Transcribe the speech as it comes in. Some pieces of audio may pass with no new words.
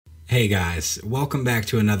Hey guys, welcome back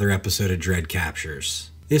to another episode of Dread Captures.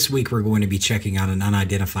 This week we're going to be checking out an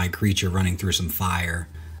unidentified creature running through some fire,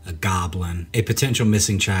 a goblin, a potential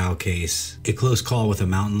missing child case, a close call with a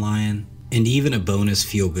mountain lion, and even a bonus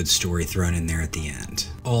feel-good story thrown in there at the end.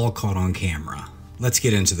 All caught on camera. Let's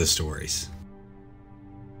get into the stories.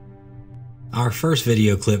 Our first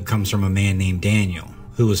video clip comes from a man named Daniel,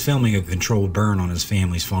 who was filming a controlled burn on his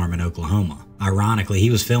family's farm in Oklahoma. Ironically,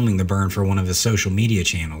 he was filming the burn for one of his social media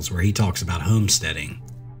channels where he talks about homesteading.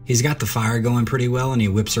 He's got the fire going pretty well and he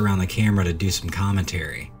whips around the camera to do some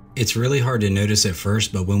commentary. It's really hard to notice at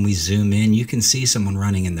first, but when we zoom in, you can see someone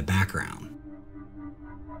running in the background.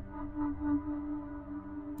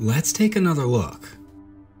 Let's take another look.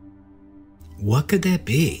 What could that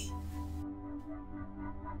be?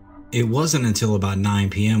 It wasn't until about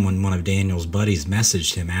 9 p.m. when one of Daniel's buddies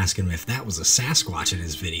messaged him asking him if that was a Sasquatch in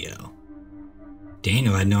his video.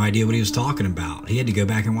 Daniel had no idea what he was talking about. He had to go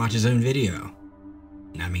back and watch his own video.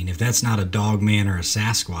 I mean, if that's not a dog man or a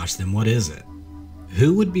Sasquatch, then what is it?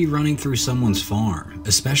 Who would be running through someone's farm,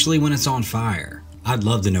 especially when it's on fire? I'd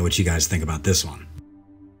love to know what you guys think about this one.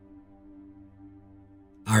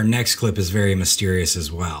 Our next clip is very mysterious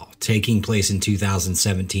as well, taking place in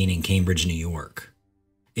 2017 in Cambridge, New York.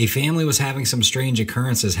 A family was having some strange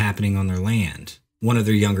occurrences happening on their land. One of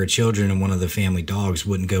their younger children and one of the family dogs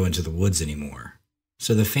wouldn't go into the woods anymore.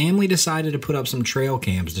 So the family decided to put up some trail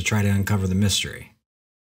cams to try to uncover the mystery.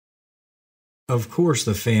 Of course,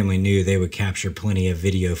 the family knew they would capture plenty of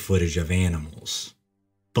video footage of animals.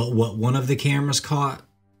 But what one of the cameras caught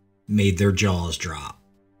made their jaws drop.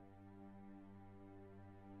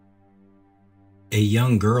 A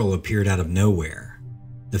young girl appeared out of nowhere.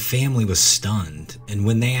 The family was stunned, and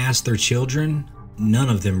when they asked their children, none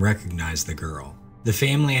of them recognized the girl. The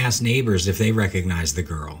family asked neighbors if they recognized the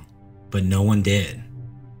girl, but no one did.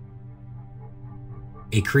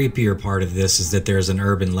 A creepier part of this is that there's an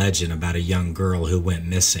urban legend about a young girl who went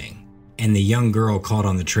missing, and the young girl caught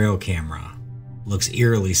on the trail camera looks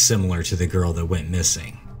eerily similar to the girl that went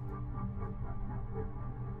missing.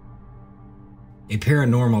 A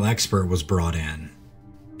paranormal expert was brought in,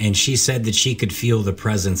 and she said that she could feel the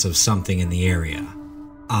presence of something in the area.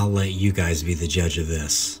 I'll let you guys be the judge of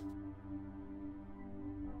this.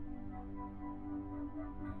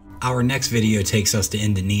 Our next video takes us to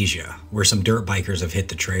Indonesia, where some dirt bikers have hit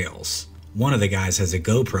the trails. One of the guys has a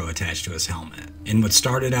GoPro attached to his helmet, and what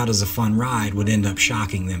started out as a fun ride would end up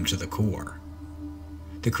shocking them to the core.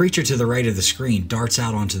 The creature to the right of the screen darts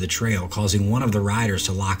out onto the trail, causing one of the riders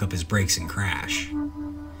to lock up his brakes and crash.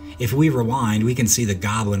 If we rewind, we can see the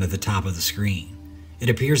goblin at the top of the screen. It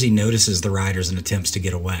appears he notices the riders and attempts to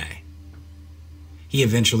get away. He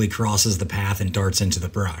eventually crosses the path and darts into the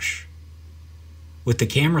brush. With the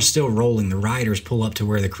camera still rolling, the riders pull up to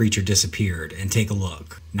where the creature disappeared and take a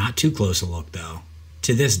look. Not too close a look though.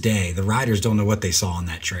 To this day, the riders don't know what they saw on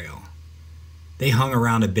that trail. They hung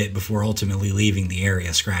around a bit before ultimately leaving the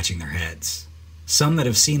area, scratching their heads. Some that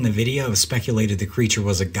have seen the video have speculated the creature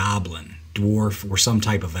was a goblin, dwarf, or some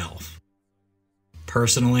type of elf.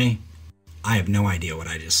 Personally, I have no idea what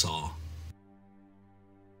I just saw.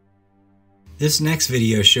 This next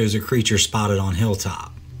video shows a creature spotted on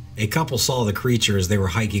Hilltop. A couple saw the creature as they were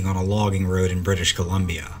hiking on a logging road in British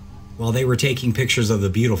Columbia. While they were taking pictures of the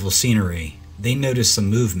beautiful scenery, they noticed some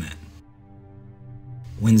movement.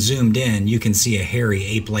 When zoomed in, you can see a hairy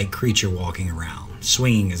ape-like creature walking around,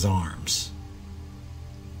 swinging his arms.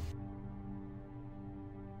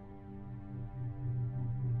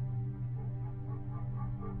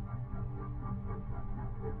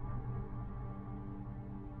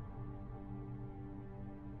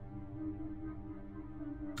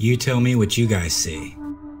 You tell me what you guys see.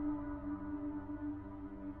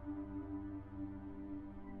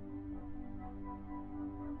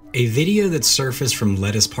 A video that surfaced from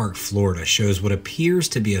Lettuce Park, Florida shows what appears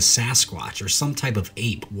to be a Sasquatch or some type of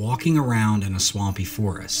ape walking around in a swampy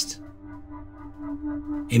forest.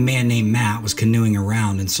 A man named Matt was canoeing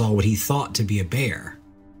around and saw what he thought to be a bear.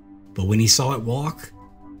 But when he saw it walk,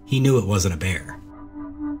 he knew it wasn't a bear.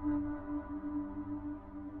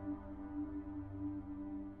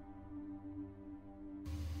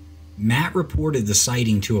 Matt reported the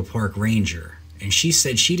sighting to a park ranger, and she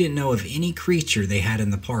said she didn't know of any creature they had in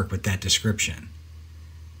the park with that description.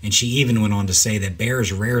 And she even went on to say that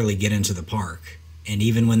bears rarely get into the park, and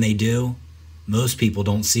even when they do, most people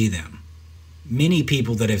don't see them. Many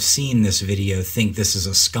people that have seen this video think this is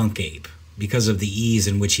a skunk ape because of the ease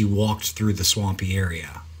in which he walked through the swampy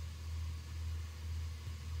area.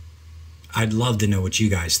 I'd love to know what you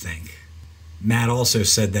guys think. Matt also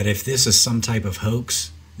said that if this is some type of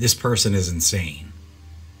hoax, this person is insane.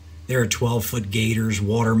 There are 12-foot gators,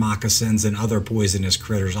 water moccasins, and other poisonous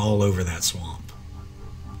critters all over that swamp.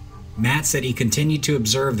 Matt said he continued to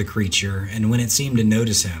observe the creature, and when it seemed to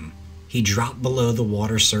notice him, he dropped below the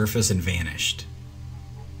water surface and vanished.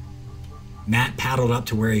 Matt paddled up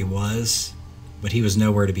to where he was, but he was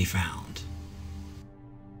nowhere to be found.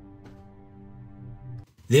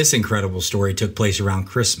 This incredible story took place around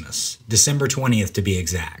Christmas, December 20th to be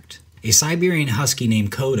exact. A Siberian husky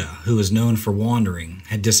named Coda, who was known for wandering,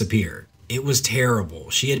 had disappeared. It was terrible.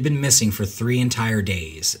 She had been missing for 3 entire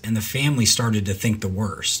days, and the family started to think the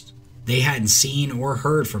worst. They hadn't seen or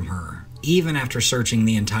heard from her, even after searching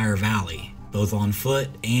the entire valley, both on foot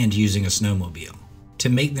and using a snowmobile. To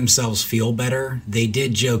make themselves feel better, they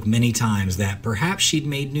did joke many times that perhaps she'd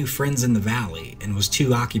made new friends in the valley and was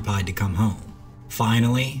too occupied to come home.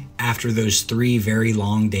 Finally, after those 3 very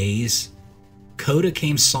long days, Coda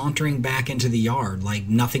came sauntering back into the yard like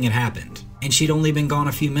nothing had happened, and she'd only been gone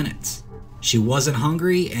a few minutes. She wasn't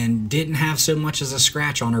hungry and didn't have so much as a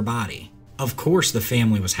scratch on her body. Of course the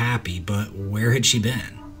family was happy, but where had she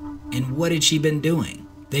been? And what had she been doing?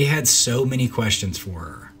 They had so many questions for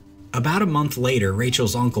her. About a month later,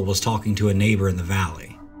 Rachel's uncle was talking to a neighbor in the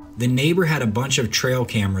valley. The neighbor had a bunch of trail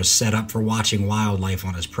cameras set up for watching wildlife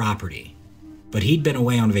on his property, but he'd been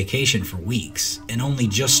away on vacation for weeks and only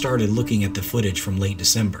just started looking at the footage from late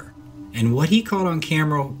December. And what he caught on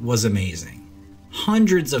camera was amazing.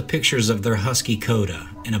 Hundreds of pictures of their husky Coda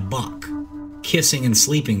and a buck kissing and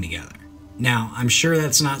sleeping together. Now, I'm sure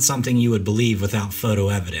that's not something you would believe without photo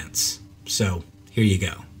evidence, so here you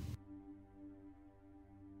go.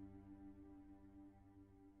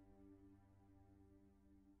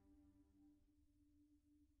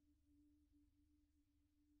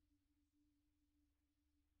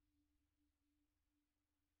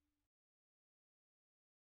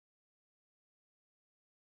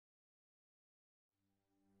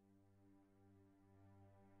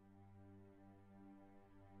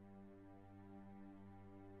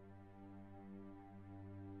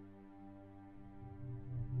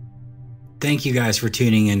 Thank you guys for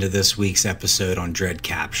tuning into this week's episode on Dread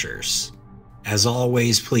Captures. As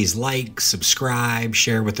always, please like, subscribe,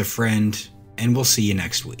 share with a friend, and we'll see you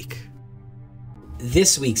next week.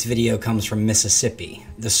 This week's video comes from Mississippi,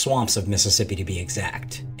 the swamps of Mississippi to be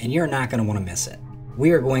exact, and you're not going to want to miss it. We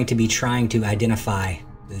are going to be trying to identify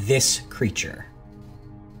this creature.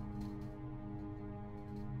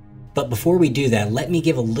 But before we do that, let me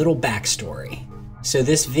give a little backstory. So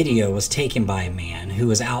this video was taken by a man who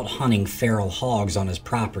was out hunting feral hogs on his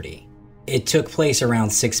property. It took place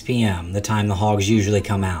around 6 p.m., the time the hogs usually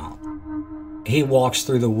come out. He walks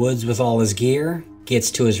through the woods with all his gear,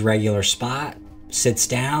 gets to his regular spot, sits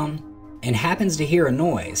down, and happens to hear a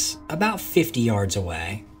noise about 50 yards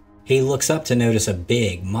away. He looks up to notice a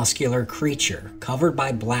big, muscular creature covered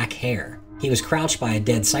by black hair. He was crouched by a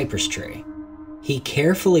dead cypress tree. He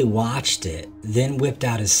carefully watched it, then whipped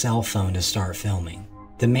out his cell phone to start filming.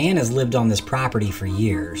 The man has lived on this property for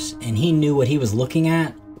years, and he knew what he was looking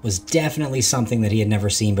at was definitely something that he had never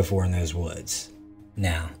seen before in those woods.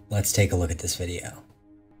 Now, let's take a look at this video.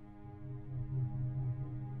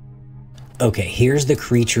 Okay, here's the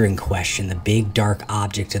creature in question, the big dark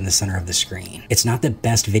object in the center of the screen. It's not the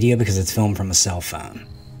best video because it's filmed from a cell phone.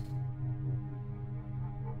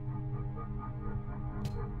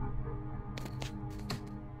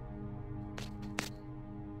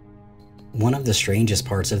 One of the strangest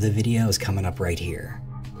parts of the video is coming up right here.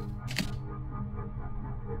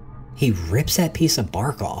 He rips that piece of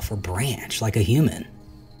bark off or branch like a human.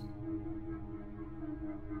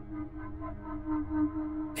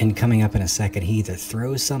 And coming up in a second, he either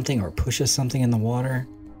throws something or pushes something in the water.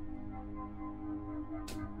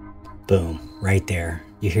 Boom, right there.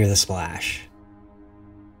 You hear the splash.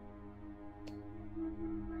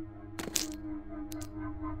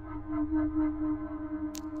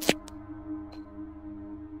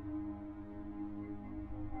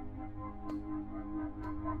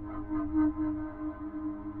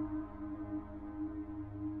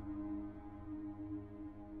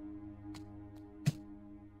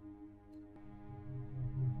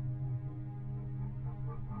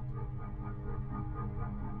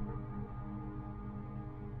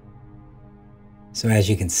 So as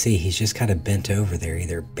you can see, he's just kind of bent over there,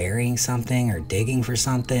 either burying something or digging for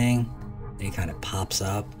something. And he kind of pops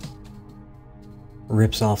up,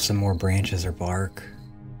 rips off some more branches or bark.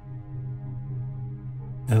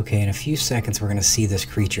 Okay, in a few seconds, we're going to see this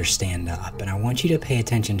creature stand up, and I want you to pay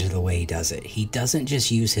attention to the way he does it. He doesn't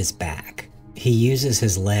just use his back. He uses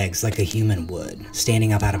his legs like a human would,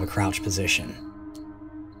 standing up out of a crouch position.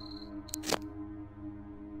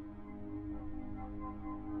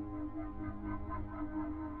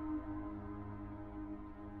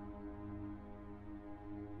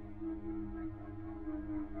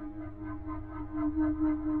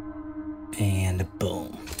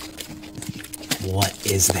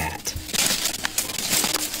 is that?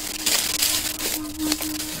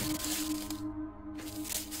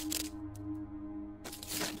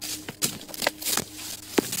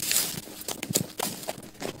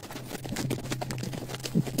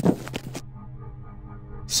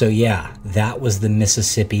 So yeah, that was the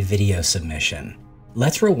Mississippi video submission.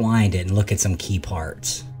 Let's rewind it and look at some key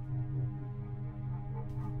parts.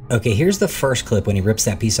 Okay, here's the first clip when he rips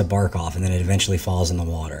that piece of bark off and then it eventually falls in the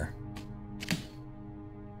water.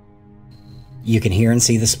 You can hear and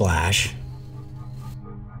see the splash.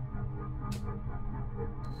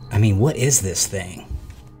 I mean, what is this thing?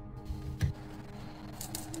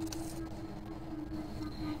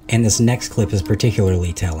 And this next clip is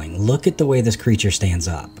particularly telling. Look at the way this creature stands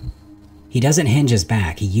up. He doesn't hinge his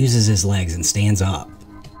back, he uses his legs and stands up.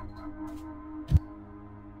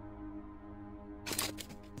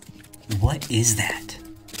 What is that?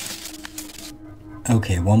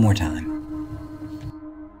 Okay, one more time.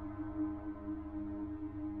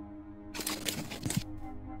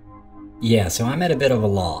 Yeah, so I'm at a bit of a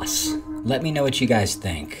loss. Let me know what you guys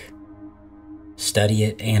think. Study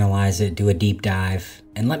it, analyze it, do a deep dive,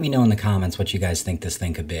 and let me know in the comments what you guys think this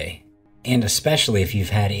thing could be. And especially if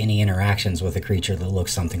you've had any interactions with a creature that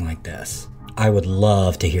looks something like this. I would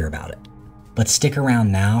love to hear about it. But stick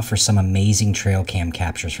around now for some amazing trail cam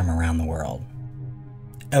captures from around the world.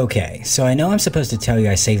 Okay, so I know I'm supposed to tell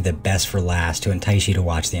you I saved the best for last to entice you to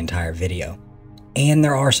watch the entire video. And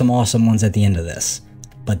there are some awesome ones at the end of this.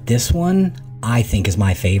 But this one, I think, is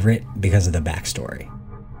my favorite because of the backstory.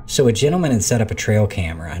 So a gentleman had set up a trail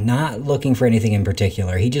camera, not looking for anything in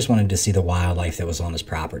particular, he just wanted to see the wildlife that was on his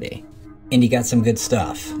property. And he got some good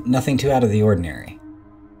stuff, nothing too out of the ordinary.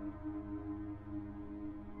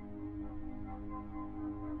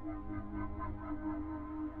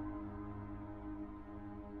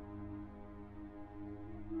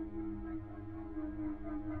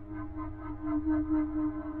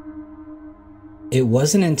 It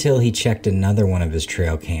wasn't until he checked another one of his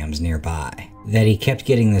trail cams nearby that he kept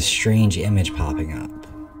getting this strange image popping up.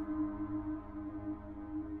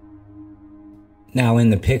 Now in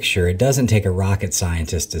the picture, it doesn't take a rocket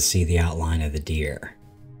scientist to see the outline of the deer.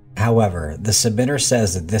 However, the submitter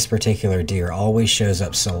says that this particular deer always shows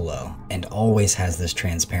up solo and always has this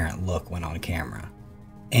transparent look when on camera.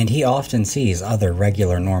 And he often sees other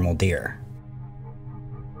regular normal deer.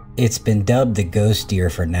 It's been dubbed the ghost deer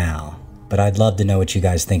for now, but I'd love to know what you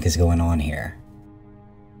guys think is going on here.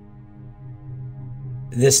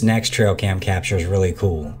 This next trail cam capture is really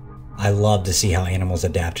cool. I love to see how animals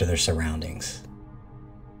adapt to their surroundings.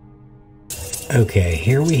 Okay,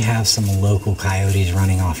 here we have some local coyotes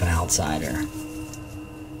running off an outsider.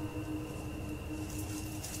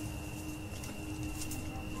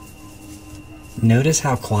 Notice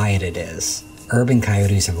how quiet it is. Urban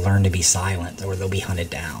coyotes have learned to be silent or they'll be hunted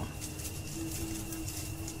down.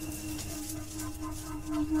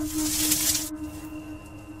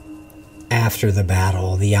 After the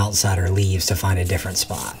battle, the outsider leaves to find a different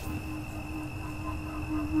spot.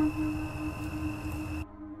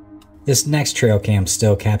 This next trail cam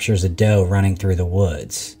still captures a doe running through the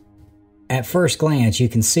woods. At first glance, you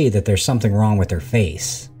can see that there's something wrong with her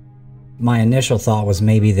face. My initial thought was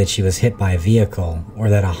maybe that she was hit by a vehicle or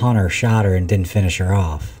that a hunter shot her and didn't finish her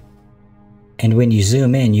off. And when you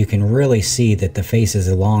zoom in, you can really see that the face is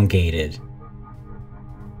elongated.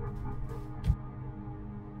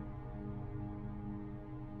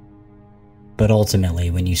 But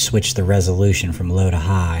ultimately, when you switch the resolution from low to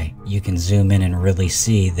high, you can zoom in and really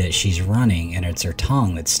see that she's running and it's her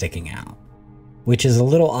tongue that's sticking out. Which is a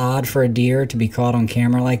little odd for a deer to be caught on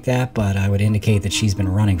camera like that, but I would indicate that she's been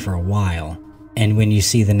running for a while. And when you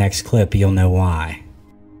see the next clip, you'll know why.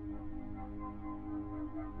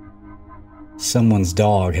 Someone's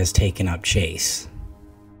dog has taken up chase.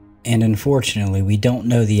 And unfortunately, we don't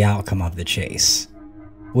know the outcome of the chase.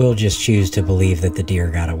 We'll just choose to believe that the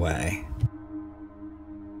deer got away.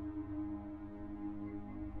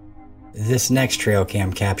 This next trail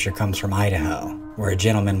cam capture comes from Idaho, where a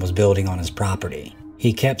gentleman was building on his property.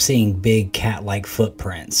 He kept seeing big cat-like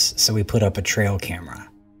footprints, so he put up a trail camera.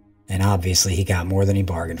 And obviously he got more than he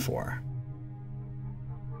bargained for.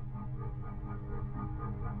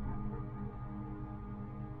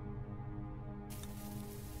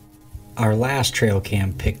 Our last trail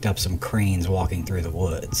cam picked up some cranes walking through the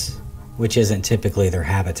woods, which isn't typically their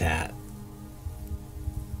habitat.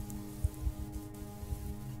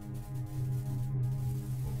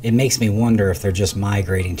 It makes me wonder if they're just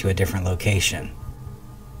migrating to a different location,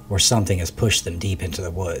 or something has pushed them deep into the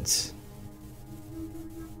woods.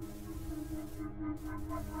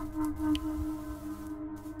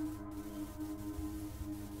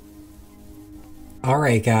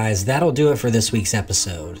 Alright guys, that'll do it for this week's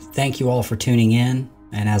episode. Thank you all for tuning in,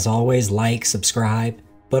 and as always, like, subscribe,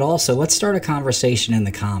 but also let's start a conversation in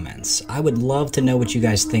the comments. I would love to know what you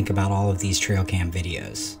guys think about all of these trail cam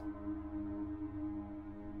videos.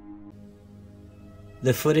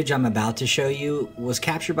 The footage I'm about to show you was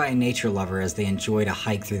captured by a nature lover as they enjoyed a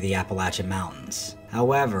hike through the Appalachian Mountains.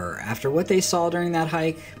 However, after what they saw during that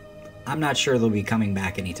hike, I'm not sure they'll be coming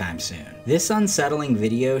back anytime soon. This unsettling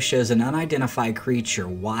video shows an unidentified creature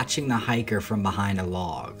watching the hiker from behind a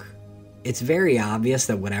log. It's very obvious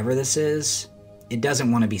that whatever this is, it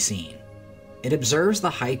doesn't want to be seen. It observes the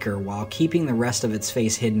hiker while keeping the rest of its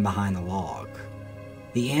face hidden behind the log.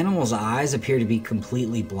 The animal's eyes appear to be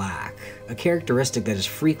completely black, a characteristic that is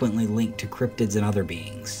frequently linked to cryptids and other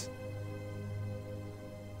beings.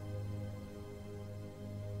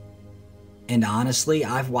 And honestly,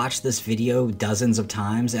 I've watched this video dozens of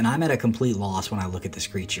times and I'm at a complete loss when I look at this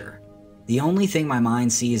creature. The only thing my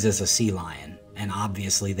mind sees is a sea lion, and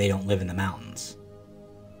obviously they don't live in the mountains.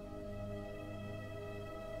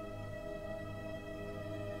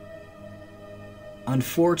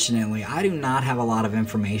 Unfortunately, I do not have a lot of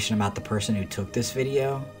information about the person who took this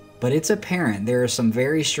video, but it's apparent there are some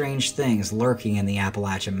very strange things lurking in the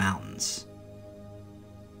Appalachian Mountains.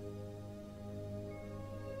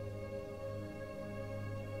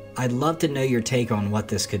 I'd love to know your take on what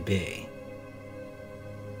this could be.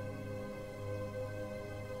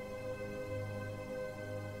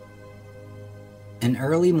 An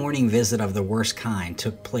early morning visit of the worst kind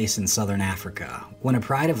took place in southern Africa, when a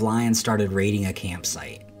pride of lions started raiding a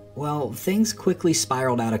campsite. Well, things quickly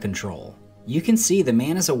spiraled out of control. You can see the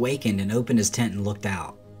man has awakened and opened his tent and looked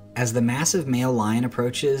out. As the massive male lion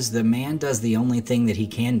approaches, the man does the only thing that he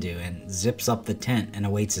can do and zips up the tent and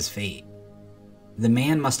awaits his fate. The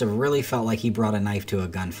man must have really felt like he brought a knife to a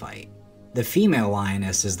gunfight. The female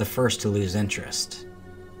lioness is the first to lose interest,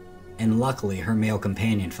 and luckily her male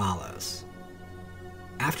companion follows.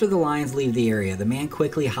 After the lions leave the area, the man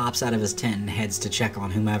quickly hops out of his tent and heads to check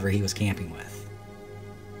on whomever he was camping with.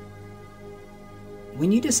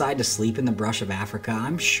 When you decide to sleep in the brush of Africa,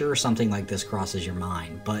 I'm sure something like this crosses your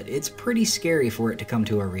mind, but it's pretty scary for it to come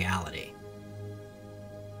to a reality.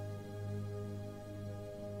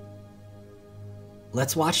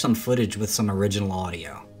 Let's watch some footage with some original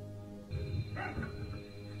audio.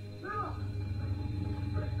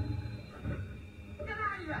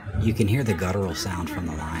 You can hear the guttural sound from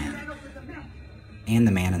the lion, and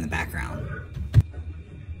the man in the background.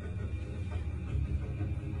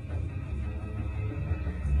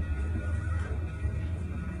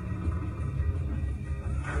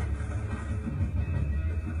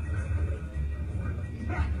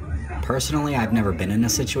 Personally, I've never been in a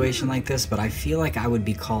situation like this, but I feel like I would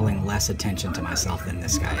be calling less attention to myself than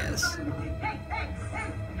this guy is.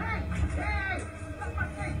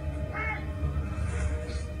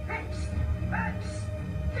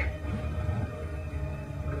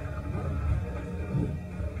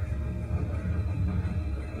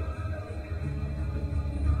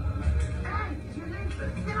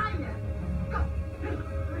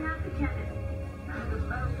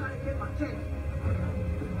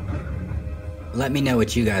 Let me know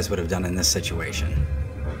what you guys would have done in this situation.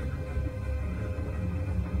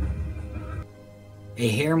 A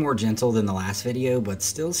hair more gentle than the last video, but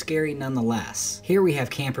still scary nonetheless. Here we have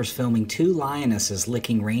campers filming two lionesses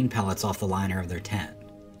licking rain pellets off the liner of their tent.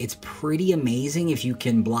 It's pretty amazing if you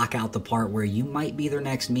can block out the part where you might be their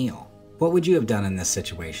next meal. What would you have done in this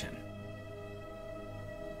situation?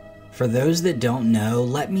 For those that don't know,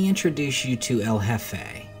 let me introduce you to El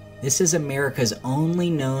Jefe. This is America's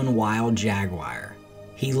only known wild jaguar.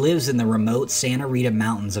 He lives in the remote Santa Rita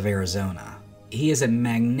Mountains of Arizona. He is a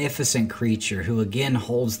magnificent creature who again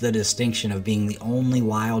holds the distinction of being the only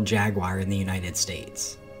wild jaguar in the United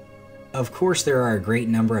States. Of course, there are a great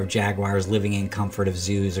number of jaguars living in comfort of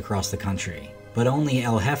zoos across the country, but only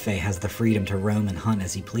El Jefe has the freedom to roam and hunt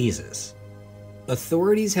as he pleases.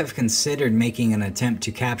 Authorities have considered making an attempt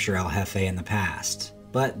to capture El Jefe in the past,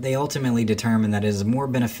 but they ultimately determined that it is more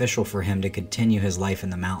beneficial for him to continue his life in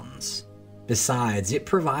the mountains. Besides, it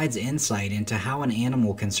provides insight into how an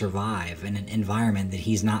animal can survive in an environment that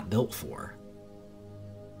he's not built for.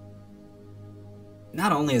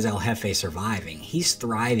 Not only is El Jefe surviving, he's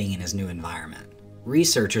thriving in his new environment.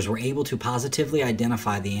 Researchers were able to positively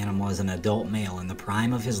identify the animal as an adult male in the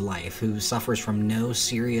prime of his life who suffers from no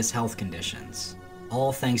serious health conditions,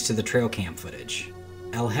 all thanks to the trail cam footage.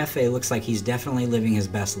 El Jefe looks like he's definitely living his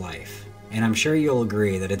best life, and I'm sure you'll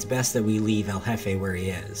agree that it's best that we leave El Jefe where he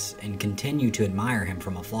is and continue to admire him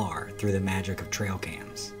from afar through the magic of trail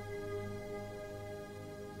cams.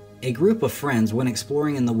 A group of friends went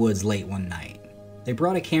exploring in the woods late one night. They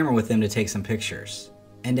brought a camera with them to take some pictures.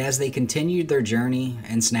 And as they continued their journey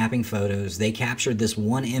and snapping photos, they captured this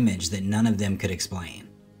one image that none of them could explain.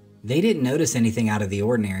 They didn't notice anything out of the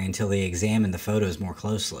ordinary until they examined the photos more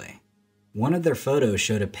closely. One of their photos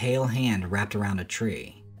showed a pale hand wrapped around a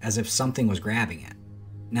tree, as if something was grabbing it.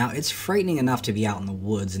 Now, it's frightening enough to be out in the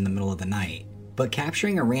woods in the middle of the night, but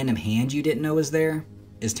capturing a random hand you didn't know was there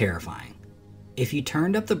is terrifying. If you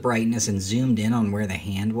turned up the brightness and zoomed in on where the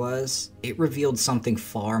hand was, it revealed something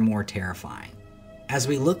far more terrifying. As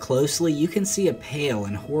we look closely, you can see a pale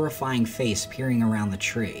and horrifying face peering around the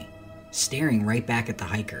tree, staring right back at the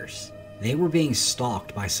hikers. They were being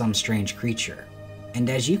stalked by some strange creature. And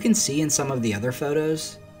as you can see in some of the other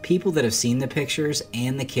photos, people that have seen the pictures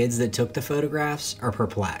and the kids that took the photographs are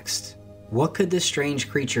perplexed. What could this strange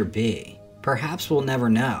creature be? Perhaps we'll never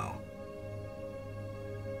know.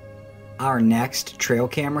 Our next trail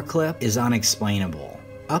camera clip is unexplainable.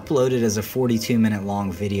 Uploaded as a 42-minute long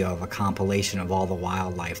video of a compilation of all the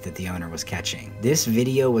wildlife that the owner was catching. This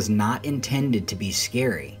video was not intended to be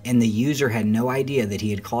scary, and the user had no idea that he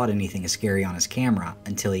had caught anything scary on his camera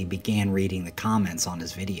until he began reading the comments on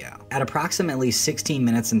his video. At approximately 16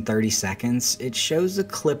 minutes and 30 seconds, it shows a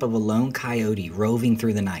clip of a lone coyote roving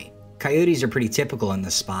through the night. Coyotes are pretty typical in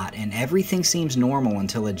this spot, and everything seems normal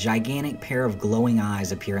until a gigantic pair of glowing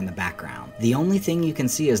eyes appear in the background. The only thing you can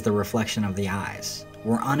see is the reflection of the eyes.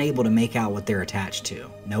 We're unable to make out what they're attached to.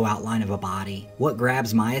 No outline of a body. What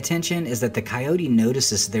grabs my attention is that the coyote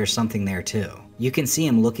notices there's something there too. You can see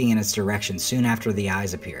him looking in its direction soon after the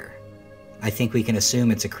eyes appear. I think we can assume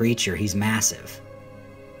it's a creature. He's massive.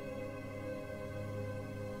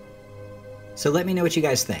 So let me know what you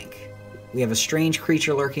guys think. We have a strange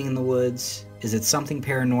creature lurking in the woods. Is it something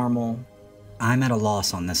paranormal? I'm at a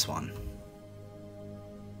loss on this one.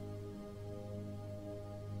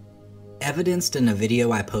 Evidenced in a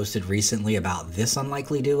video I posted recently about this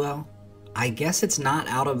unlikely duo, I guess it's not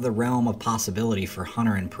out of the realm of possibility for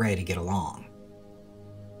hunter and prey to get along.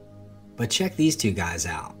 But check these two guys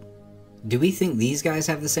out. Do we think these guys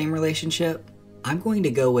have the same relationship? I'm going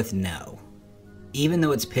to go with no. Even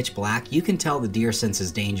though it's pitch black, you can tell the deer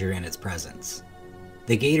senses danger in its presence.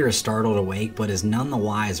 The gator is startled awake, but is none the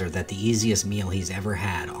wiser that the easiest meal he's ever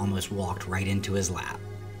had almost walked right into his lap.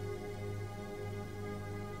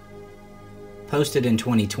 Posted in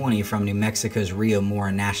 2020 from New Mexico's Rio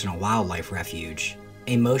Mora National Wildlife Refuge,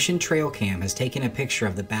 a motion trail cam has taken a picture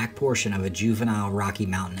of the back portion of a juvenile Rocky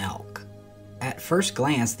Mountain elk. At first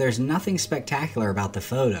glance, there's nothing spectacular about the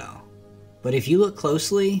photo, but if you look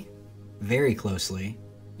closely, very closely,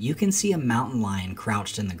 you can see a mountain lion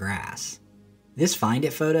crouched in the grass. This Find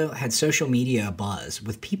It photo had social media abuzz,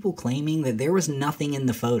 with people claiming that there was nothing in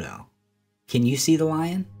the photo. Can you see the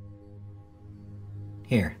lion?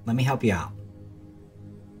 Here, let me help you out.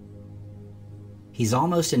 He's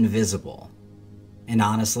almost invisible, and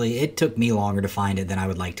honestly, it took me longer to find it than I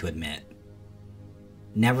would like to admit.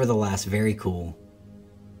 Nevertheless, very cool.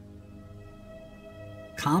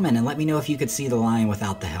 Comment and let me know if you could see the lion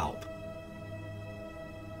without the help.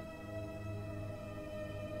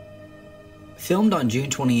 Filmed on June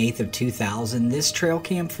 28th of 2000, this trail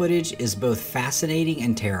cam footage is both fascinating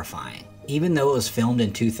and terrifying. Even though it was filmed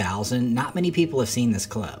in 2000, not many people have seen this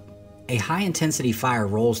clip. A high-intensity fire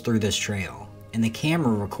rolls through this trail, and the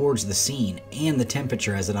camera records the scene and the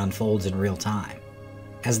temperature as it unfolds in real time.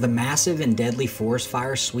 As the massive and deadly forest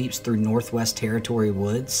fire sweeps through Northwest Territory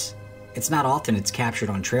woods, it's not often it's captured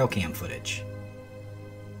on trail cam footage.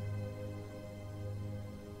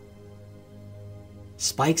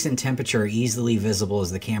 Spikes in temperature are easily visible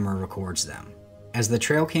as the camera records them. As the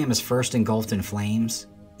trail cam is first engulfed in flames,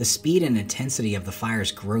 the speed and intensity of the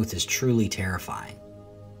fire's growth is truly terrifying.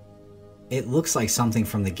 It looks like something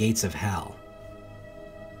from the gates of hell.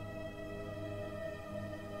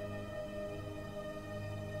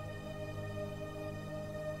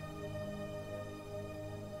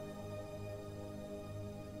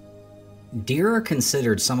 Deer are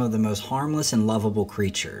considered some of the most harmless and lovable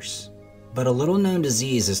creatures, but a little-known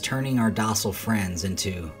disease is turning our docile friends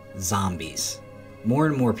into zombies. More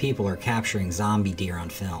and more people are capturing zombie deer on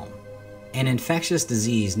film. An infectious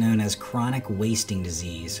disease known as chronic wasting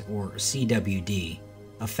disease, or CWD,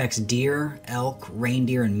 affects deer, elk,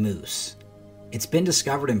 reindeer, and moose. It's been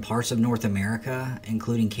discovered in parts of North America,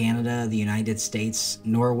 including Canada, the United States,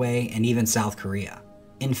 Norway, and even South Korea.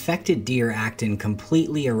 Infected deer act in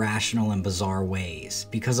completely irrational and bizarre ways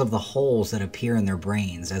because of the holes that appear in their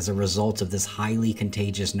brains as a result of this highly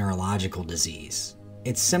contagious neurological disease.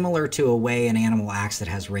 It's similar to a way an animal acts that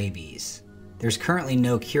has rabies. There's currently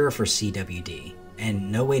no cure for CWD,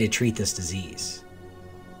 and no way to treat this disease.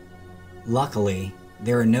 Luckily,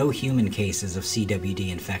 There are no human cases of CWD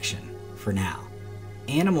infection, for now.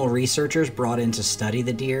 Animal researchers brought in to study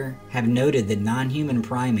the deer have noted that non-human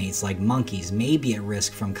primates like monkeys may be at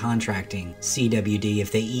risk from contracting CWD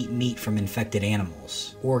if they eat meat from infected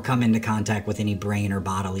animals, or come into contact with any brain or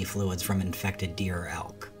bodily fluids from infected deer or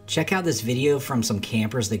elk. Check out this video from some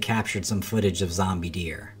campers that captured some footage of zombie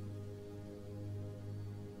deer.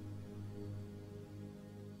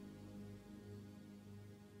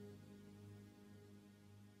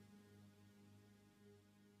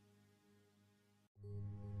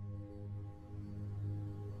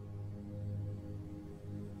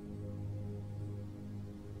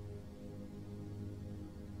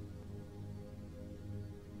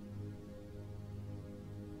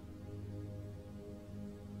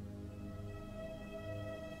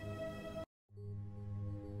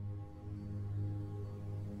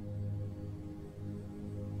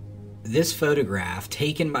 This photograph,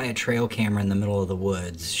 taken by a trail camera in the middle of the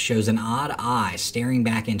woods, shows an odd eye staring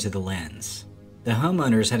back into the lens. The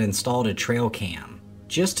homeowners had installed a trail cam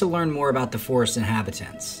just to learn more about the forest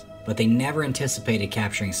inhabitants, but they never anticipated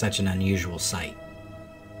capturing such an unusual sight.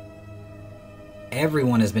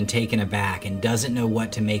 Everyone has been taken aback and doesn't know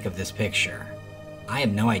what to make of this picture. I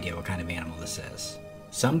have no idea what kind of animal this is.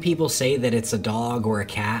 Some people say that it's a dog or a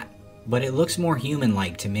cat, but it looks more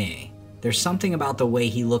human-like to me. There's something about the way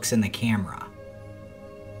he looks in the camera.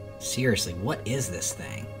 Seriously, what is this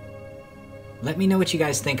thing? Let me know what you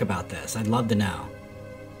guys think about this. I'd love to know.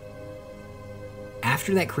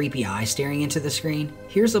 After that creepy eye staring into the screen,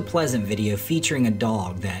 here's a pleasant video featuring a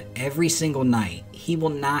dog that every single night he will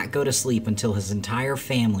not go to sleep until his entire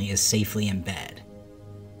family is safely in bed.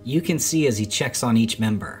 You can see as he checks on each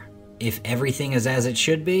member. If everything is as it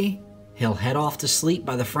should be, he'll head off to sleep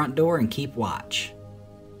by the front door and keep watch.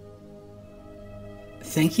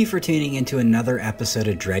 Thank you for tuning into another episode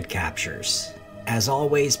of Dread Captures. As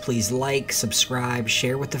always, please like, subscribe,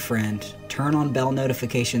 share with a friend, turn on bell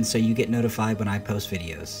notifications so you get notified when I post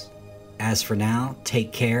videos. As for now,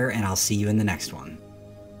 take care and I'll see you in the next one.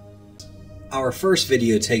 Our first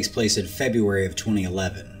video takes place in February of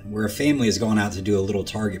 2011, where a family has gone out to do a little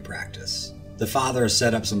target practice. The father has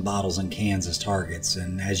set up some bottles and cans as targets,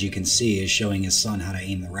 and as you can see, is showing his son how to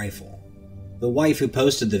aim the rifle. The wife who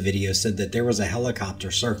posted the video said that there was a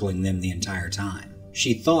helicopter circling them the entire time.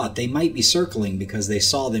 She thought they might be circling because they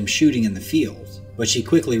saw them shooting in the field, but she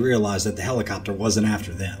quickly realized that the helicopter wasn't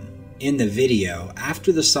after them. In the video,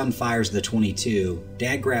 after the son fires the .22,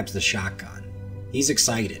 Dad grabs the shotgun. He's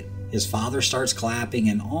excited. His father starts clapping,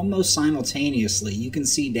 and almost simultaneously you can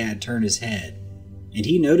see Dad turn his head, and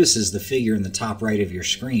he notices the figure in the top right of your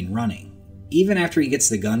screen running. Even after he gets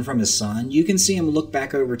the gun from his son, you can see him look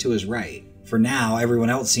back over to his right. For now, everyone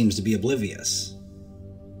else seems to be oblivious.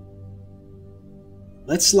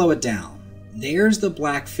 Let's slow it down. There's the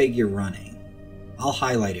black figure running. I'll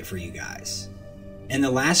highlight it for you guys. In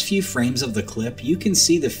the last few frames of the clip, you can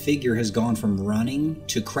see the figure has gone from running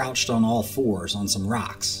to crouched on all fours on some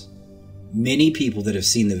rocks. Many people that have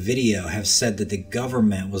seen the video have said that the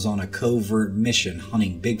government was on a covert mission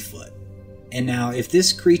hunting Bigfoot. And now, if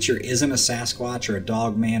this creature isn't a Sasquatch or a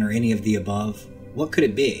Dogman or any of the above, what could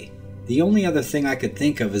it be? The only other thing I could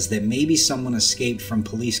think of is that maybe someone escaped from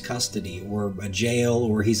police custody or a jail,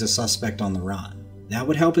 or he's a suspect on the run. That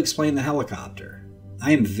would help explain the helicopter.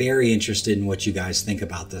 I am very interested in what you guys think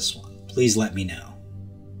about this one. Please let me know.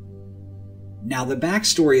 Now, the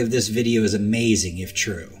backstory of this video is amazing if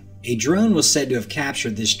true. A drone was said to have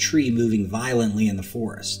captured this tree moving violently in the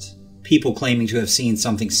forest. People claiming to have seen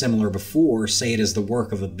something similar before say it is the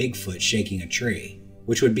work of a Bigfoot shaking a tree,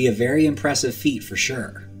 which would be a very impressive feat for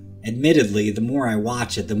sure. Admittedly, the more I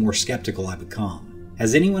watch it, the more skeptical I become.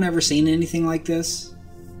 Has anyone ever seen anything like this?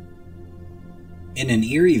 In an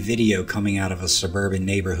eerie video coming out of a suburban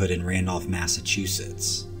neighborhood in Randolph,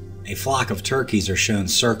 Massachusetts, a flock of turkeys are shown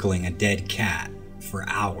circling a dead cat for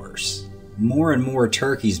hours. More and more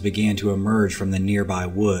turkeys began to emerge from the nearby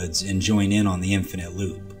woods and join in on the infinite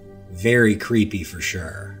loop. Very creepy for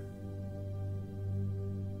sure.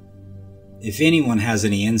 If anyone has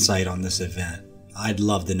any insight on this event, I'd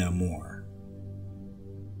love to know more.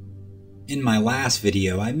 In my last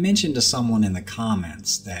video, I mentioned to someone in the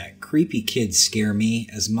comments that creepy kids scare me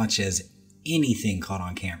as much as anything caught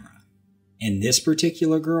on camera. And this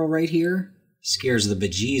particular girl right here scares the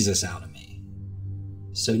bejesus out of me.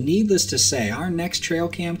 So needless to say, our next trail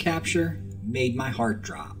cam capture made my heart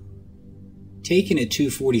drop. Taken at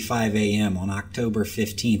 2:45 a.m. on October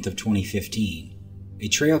 15th of 2015, a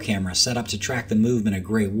trail camera set up to track the movement of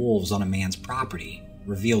gray wolves on a man's property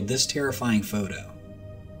revealed this terrifying photo.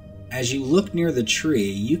 As you look near the tree,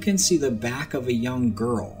 you can see the back of a young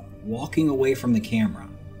girl walking away from the camera.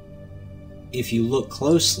 If you look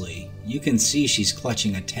closely, you can see she's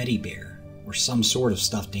clutching a teddy bear or some sort of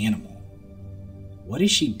stuffed animal. What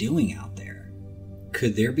is she doing out there?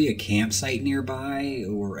 Could there be a campsite nearby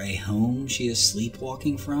or a home she is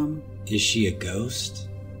sleepwalking from? Is she a ghost?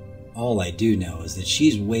 All I do know is that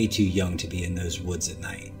she's way too young to be in those woods at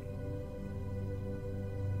night.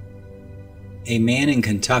 A man in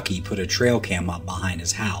Kentucky put a trail cam up behind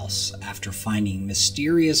his house after finding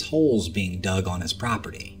mysterious holes being dug on his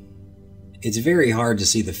property. It's very hard to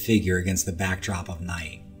see the figure against the backdrop of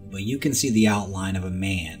night, but you can see the outline of a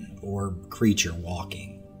man or creature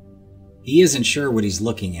walking. He isn't sure what he's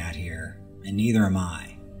looking at here, and neither am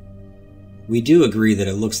I. We do agree that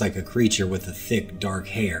it looks like a creature with a thick, dark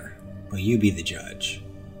hair, but you be the judge.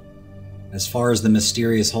 As far as the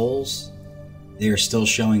mysterious holes, they are still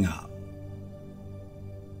showing up.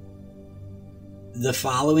 The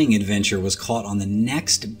following adventure was caught on the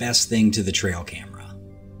next best thing to the trail camera,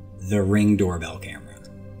 the Ring doorbell camera.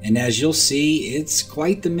 And as you'll see, it's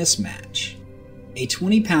quite the mismatch. A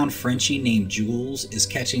 20-pound Frenchie named Jules is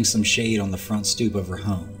catching some shade on the front stoop of her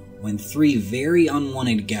home when 3 very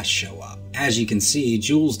unwanted guests show up. As you can see,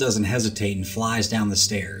 Jules doesn't hesitate and flies down the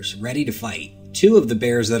stairs, ready to fight. 2 of the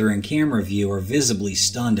bears that are in camera view are visibly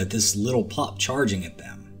stunned at this little pup charging at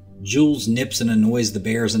them. Jules nips and annoys the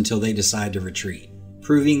bears until they decide to retreat,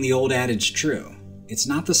 proving the old adage true. It's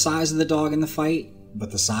not the size of the dog in the fight,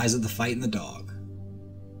 but the size of the fight in the dog.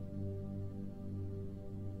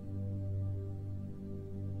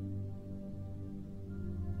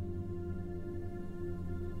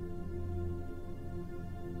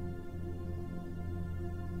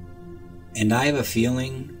 And I have a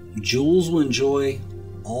feeling Jules will enjoy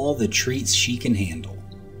all the treats she can handle.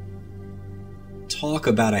 Talk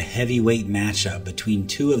about a heavyweight matchup between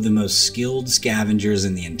 2 of the most skilled scavengers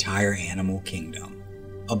in the entire animal kingdom.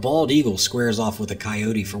 A bald eagle squares off with a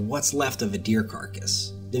coyote for what's left of a deer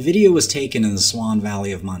carcass. The video was taken in the Swan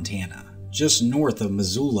Valley of Montana, just north of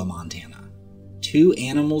Missoula, Montana. 2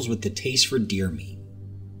 animals with the taste for deer meat.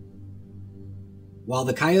 While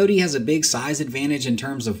the coyote has a big size advantage in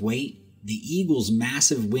terms of weight, the eagle's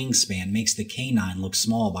massive wingspan makes the canine look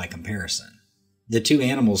small by comparison. The 2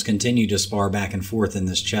 animals continue to spar back and forth in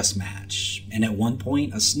this chess match, and at one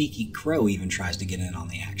point a sneaky crow even tries to get in on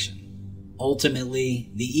the action.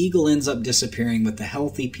 Ultimately, the eagle ends up disappearing with a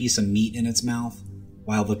healthy piece of meat in its mouth,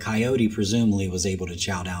 while the coyote presumably was able to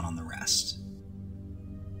chow down on the rest.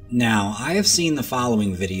 Now, I have seen the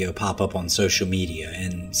following video pop up on social media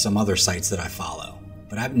and some other sites that I follow,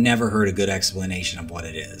 but I've never heard a good explanation of what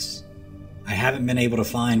it is. I haven't been able to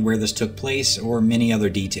find where this took place or many other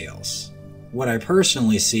details. What I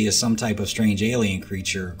personally see is some type of strange alien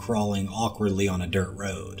creature crawling awkwardly on a dirt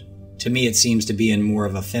road. To me, it seems to be in more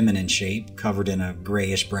of a feminine shape, covered in a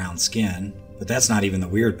grayish-brown skin, but that's not even the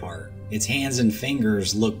weird part. Its hands and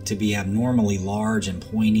fingers look to be abnormally large and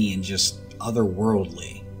pointy and just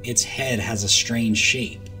otherworldly. Its head has a strange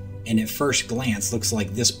shape, and at first glance looks like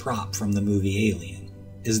this prop from the movie Alien.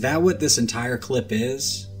 Is that what this entire clip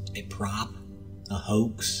is? A prop? A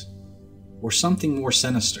hoax? Or something more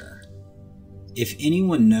sinister? If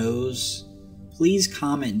anyone knows, please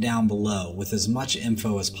comment down below with as much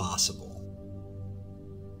info as possible.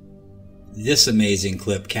 This amazing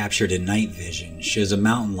clip captured in night vision shows a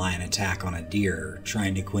mountain lion attack on a deer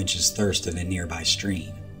trying to quench his thirst in a nearby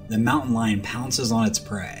stream. The mountain lion pounces on its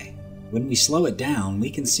prey. When we slow it down, we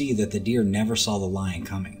can see that the deer never saw the lion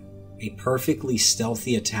coming. A perfectly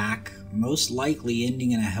stealthy attack, most likely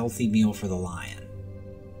ending in a healthy meal for the lion.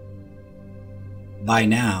 By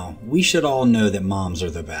now, we should all know that moms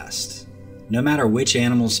are the best. No matter which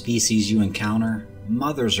animal species you encounter,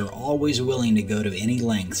 mothers are always willing to go to any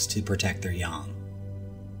lengths to protect their young.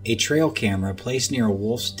 A trail camera placed near a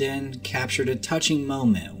wolf's den captured a touching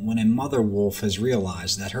moment when a mother wolf has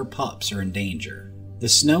realized that her pups are in danger. The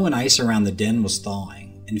snow and ice around the den was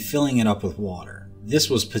thawing and filling it up with water. This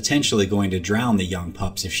was potentially going to drown the young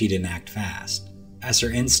pups if she didn't act fast. As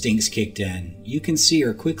her instincts kicked in, you can see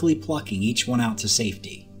her quickly plucking each one out to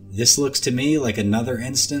safety. This looks to me like another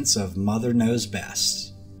instance of Mother Knows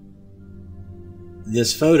Best.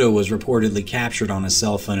 This photo was reportedly captured on a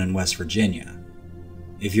cell phone in West Virginia.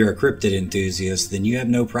 If you're a cryptid enthusiast, then you have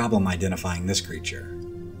no problem identifying this creature.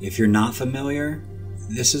 If you're not familiar,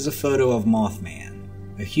 this is a photo of Mothman,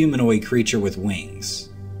 a humanoid creature with wings.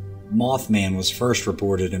 Mothman was first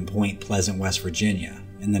reported in Point Pleasant, West Virginia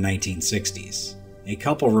in the 1960s. A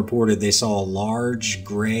couple reported they saw a large,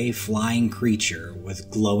 gray, flying creature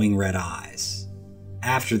with glowing red eyes.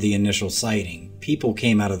 After the initial sighting, people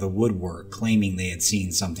came out of the woodwork claiming they had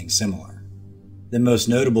seen something similar. The most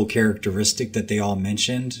notable characteristic that they all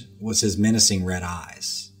mentioned was his menacing red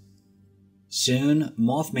eyes. Soon,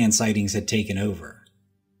 Mothman sightings had taken over.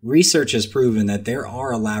 Research has proven that there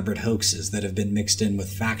are elaborate hoaxes that have been mixed in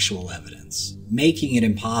with factual evidence, making it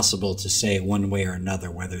impossible to say one way or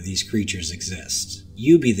another whether these creatures exist.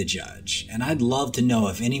 You be the judge, and I'd love to know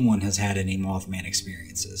if anyone has had any Mothman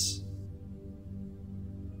experiences.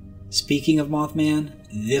 Speaking of Mothman,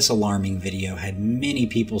 this alarming video had many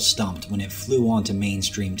people stumped when it flew onto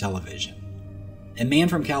mainstream television. A man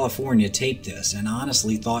from California taped this and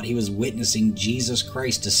honestly thought he was witnessing Jesus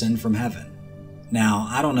Christ descend from heaven. Now,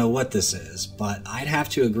 I don't know what this is, but I'd have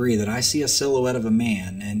to agree that I see a silhouette of a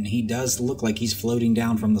man and he does look like he's floating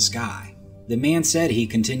down from the sky. The man said he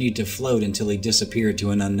continued to float until he disappeared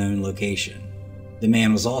to an unknown location. The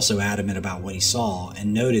man was also adamant about what he saw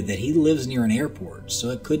and noted that he lives near an airport,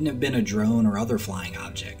 so it couldn't have been a drone or other flying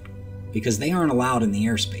object, because they aren't allowed in the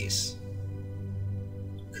airspace.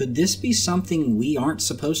 Could this be something we aren't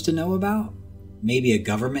supposed to know about? Maybe a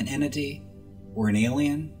government entity? Or an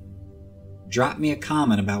alien? Drop me a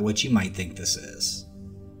comment about what you might think this is.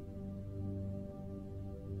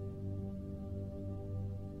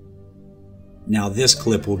 Now this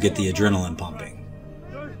clip will get the adrenaline pumping.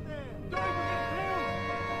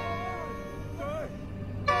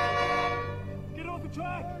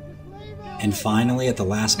 And finally, at the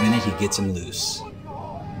last minute, he gets him loose.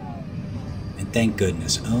 And thank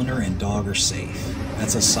goodness, owner and dog are safe.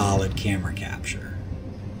 That's a solid camera capture.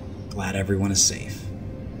 Glad everyone is safe.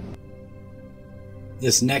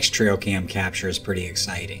 This next trail cam capture is pretty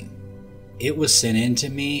exciting. It was sent in to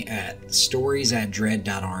me at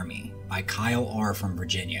stories@dread.army by Kyle R. from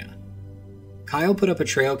Virginia. Kyle put up a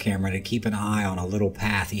trail camera to keep an eye on a little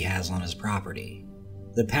path he has on his property.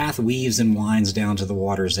 The path weaves and winds down to the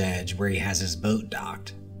water's edge where he has his boat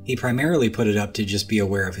docked. He primarily put it up to just be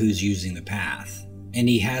aware of who's using the path, and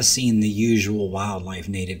he has seen the usual wildlife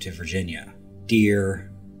native to Virginia.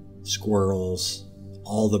 Deer, squirrels,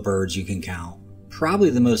 all the birds you can count. Probably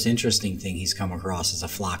the most interesting thing he's come across is a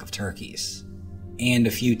flock of turkeys, and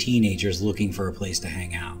a few teenagers looking for a place to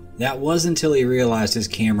hang out. That was until he realized his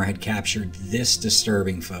camera had captured this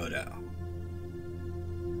disturbing photo.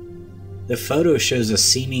 The photo shows a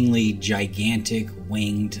seemingly gigantic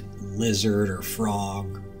winged lizard or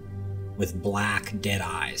frog with black dead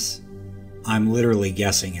eyes. I'm literally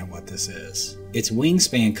guessing at what this is. Its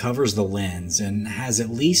wingspan covers the lens and has at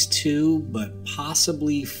least 2, but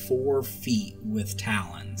possibly 4 feet with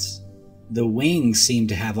talons. The wings seem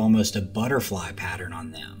to have almost a butterfly pattern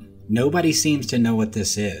on them. Nobody seems to know what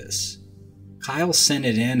this is. Kyle sent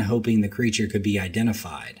it in hoping the creature could be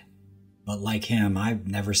identified. But like him, I've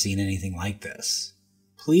never seen anything like this.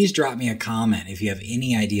 Please drop me a comment if you have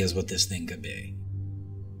any ideas what this thing could be.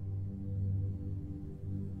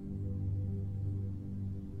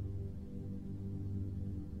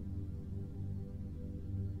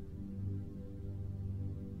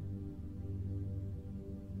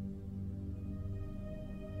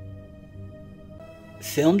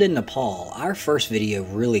 Filmed in Nepal, our first video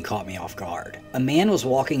really caught me off guard. A man was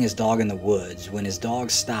walking his dog in the woods when his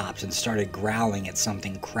dog stopped and started growling at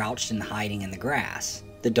something crouched and hiding in the grass.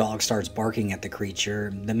 The dog starts barking at the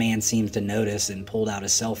creature. The man seems to notice and pulled out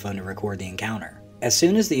his cell phone to record the encounter. As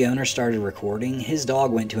soon as the owner started recording, his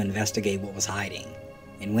dog went to investigate what was hiding.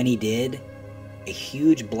 And when he did, a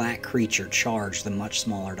huge black creature charged the much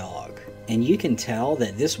smaller dog. And you can tell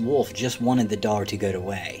that this wolf just wanted the dog to get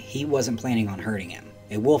away. He wasn't planning on hurting him.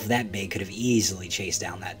 A wolf that big could have easily chased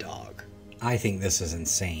down that dog. I think this is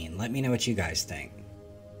insane. Let me know what you guys think.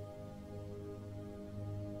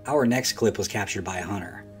 Our next clip was captured by a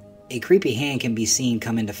hunter. A creepy hand can be seen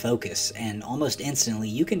come into focus, and almost instantly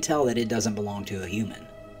you can tell that it doesn't belong to a human.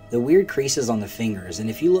 The weird creases on the fingers, and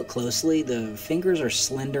if you look closely, the fingers are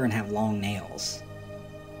slender and have long nails.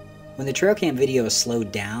 When the trail cam video is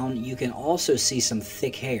slowed down, you can also see some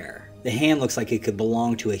thick hair. The hand looks like it could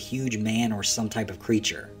belong to a huge man or some type of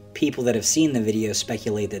creature. People that have seen the video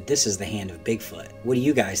speculate that this is the hand of Bigfoot. What do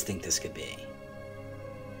you guys think this could be?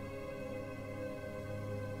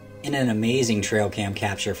 In an amazing trail cam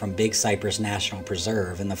capture from Big Cypress National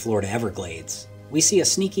Preserve in the Florida Everglades, we see a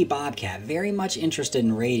sneaky bobcat very much interested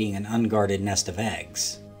in raiding an unguarded nest of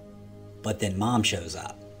eggs. But then Mom shows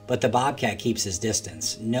up. But the bobcat keeps his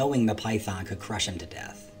distance, knowing the python could crush him to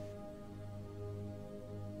death.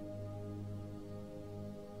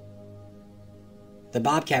 The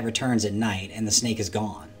bobcat returns at night and the snake is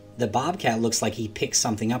gone. The bobcat looks like he picked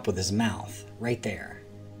something up with his mouth, right there.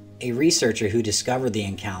 A researcher who discovered the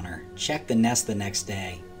encounter checked the nest the next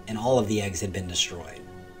day and all of the eggs had been destroyed.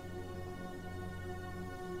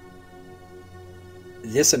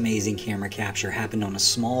 This amazing camera capture happened on a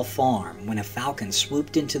small farm when a falcon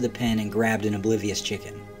swooped into the pen and grabbed an oblivious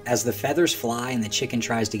chicken. As the feathers fly and the chicken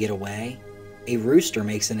tries to get away, a rooster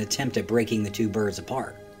makes an attempt at breaking the two birds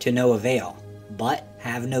apart, to no avail. But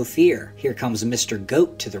have no fear, here comes Mr.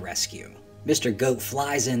 Goat to the rescue. Mr. Goat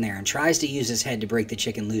flies in there and tries to use his head to break the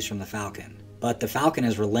chicken loose from the falcon. But the falcon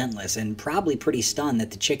is relentless and probably pretty stunned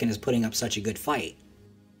that the chicken is putting up such a good fight.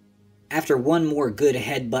 After one more good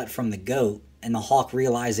headbutt from the goat, and the hawk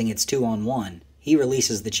realizing it's 2-on-1, he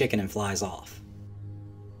releases the chicken and flies off.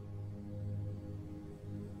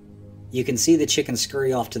 You can see the chicken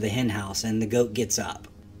scurry off to the hen house and the goat gets up,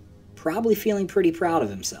 probably feeling pretty proud of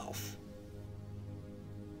himself.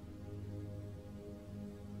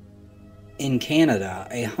 In Canada,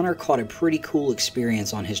 a hunter caught a pretty cool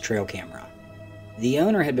experience on his trail camera. The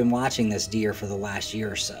owner had been watching this deer for the last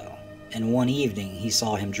year or so, and one evening he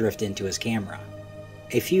saw him drift into his camera.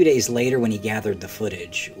 A few days later when he gathered the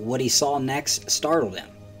footage, what he saw next startled him,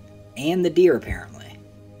 and the deer apparently.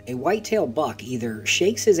 A white-tailed buck either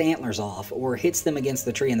shakes his antlers off or hits them against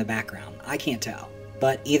the tree in the background, I can't tell.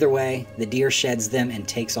 But either way, the deer sheds them and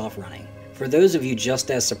takes off running. For those of you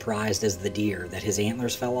just as surprised as the deer that his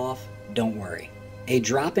antlers fell off, don't worry. A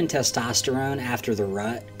drop in testosterone after the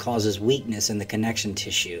rut causes weakness in the connection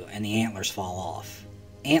tissue and the antlers fall off.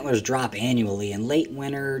 Antlers drop annually in late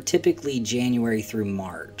winter, typically January through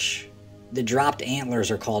March. The dropped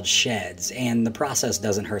antlers are called sheds, and the process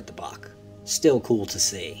doesn't hurt the buck. Still cool to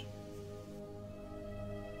see.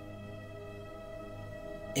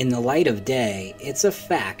 In the light of day, it's a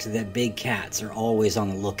fact that big cats are always on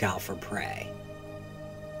the lookout for prey.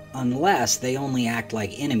 Unless they only act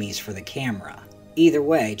like enemies for the camera. Either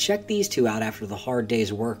way, check these two out after the hard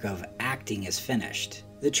day's work of acting is finished.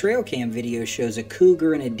 The trail cam video shows a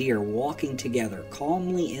cougar and a deer walking together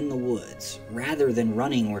calmly in the woods, rather than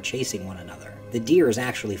running or chasing one another. The deer is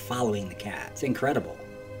actually following the cat. It's incredible.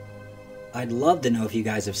 I'd love to know if you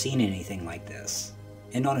guys have seen anything like this.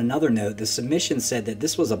 And on another note, the submission said that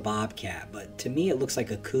this was a bobcat, but to me it looks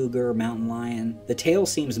like a cougar or mountain lion. The tail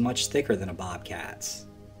seems much thicker than a bobcat's.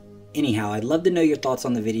 Anyhow, I'd love to know your thoughts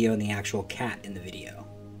on the video and the actual cat in the video.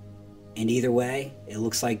 And either way, it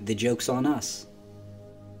looks like the joke's on us.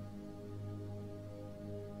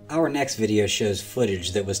 Our next video shows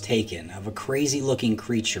footage that was taken of a crazy looking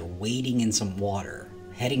creature wading in some water,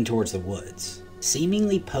 heading towards the woods,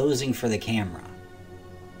 seemingly posing for the camera.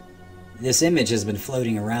 This image has been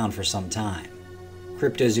floating around for some time.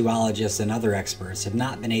 Cryptozoologists and other experts have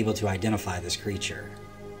not been able to identify this creature.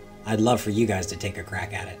 I'd love for you guys to take a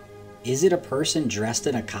crack at it. Is it a person dressed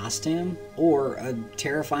in a costume, or a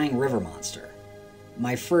terrifying river monster?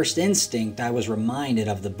 My first instinct, I was reminded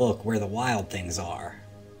of the book Where the Wild Things Are.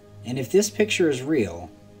 And if this picture is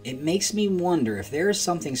real, it makes me wonder if there is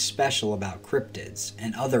something special about cryptids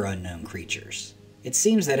and other unknown creatures. It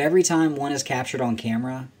seems that every time one is captured on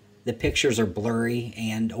camera, the pictures are blurry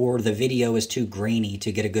or the video is too grainy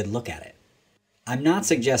to get a good look at it. I'm not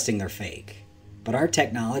suggesting they're fake, but our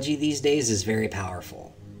technology these days is very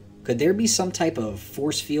powerful. Could there be some type of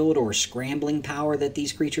force field or scrambling power that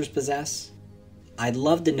these creatures possess? I'd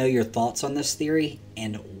love to know your thoughts on this theory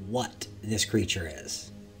and what this creature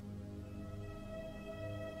is.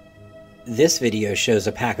 This video shows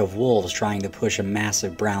a pack of wolves trying to push a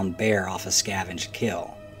massive brown bear off a scavenged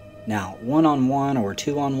kill. Now, 1-on-1 or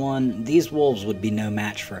 2-on-1, these wolves would be no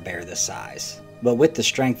match for a bear this size. But with the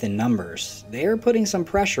strength in numbers, they are putting some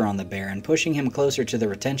pressure on the bear and pushing him closer to the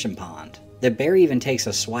retention pond. The bear even takes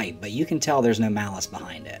a swipe, but you can tell there's no malice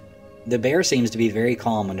behind it. The bear seems to be very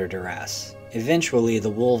calm under duress. Eventually, the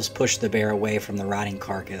wolves pushed the bear away from the rotting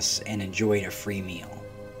carcass and enjoyed a free meal.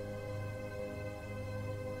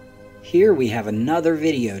 Here we have another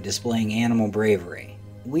video displaying animal bravery.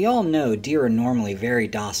 We all know deer are normally very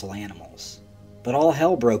docile animals, but all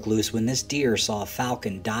hell broke loose when this deer saw a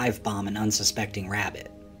falcon dive bomb an unsuspecting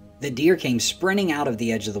rabbit. The deer came sprinting out of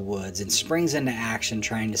the edge of the woods and springs into action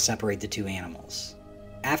trying to separate the two animals.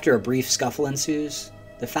 After a brief scuffle ensues,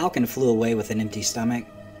 the falcon flew away with an empty stomach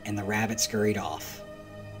and the rabbit scurried off,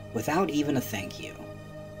 without even a thank you.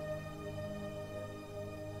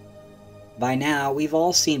 By now, we've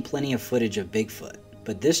all seen plenty of footage of Bigfoot,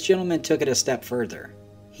 but this gentleman took it a step further.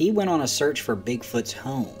 He went on a search for Bigfoot's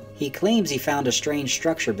home. He claims he found a strange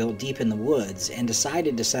structure built deep in the woods and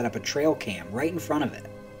decided to set up a trail cam right in front of it.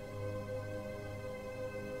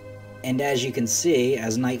 And as you can see,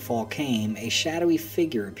 as nightfall came, a shadowy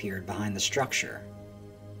figure appeared behind the structure.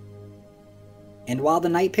 And while the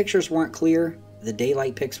night pictures weren't clear, the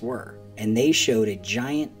daylight pics were, and they showed a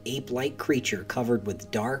giant ape-like creature covered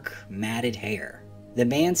with dark, matted hair. The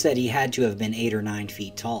man said he had to have been 8 or 9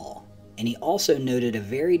 feet tall. and he also noted a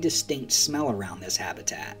very distinct smell around this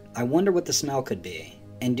habitat. I wonder what the smell could be.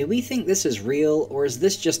 And do we think this is real, or is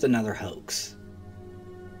this just another hoax?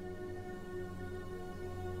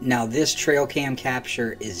 Now this trail cam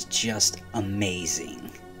capture is just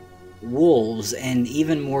amazing. Wolves, and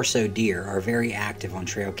even more so deer, are very active on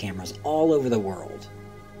trail cameras all over the world.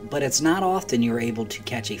 But it's not often you're able to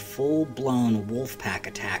catch a full-blown wolf pack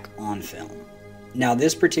attack on film. Now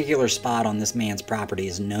this particular spot on this man's property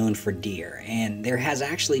is known for deer, and there has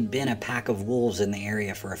actually been a pack of wolves in the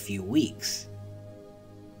area for a few weeks.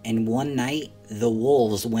 And one night, the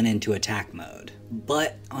wolves went into attack mode.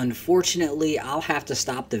 But unfortunately, I'll have to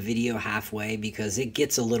stop the video halfway because it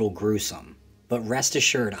gets a little gruesome. But rest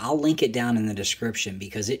assured, I'll link it down in the description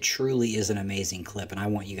because it truly is an amazing clip and I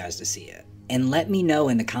want you guys to see it. And let me know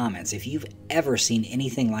in the comments if you've ever seen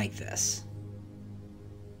anything like this.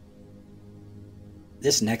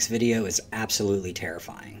 This next video is absolutely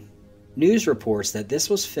terrifying. News reports that this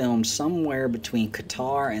was filmed somewhere between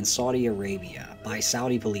Qatar and Saudi Arabia by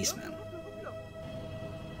Saudi policemen.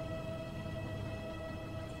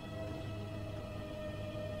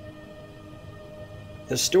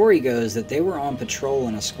 The story goes that they were on patrol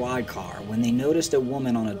in a squad car when they noticed a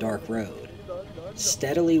woman on a dark road,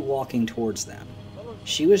 steadily walking towards them.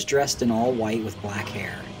 She was dressed in all white with black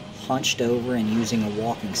hair, hunched over and using a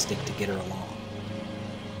walking stick to get her along.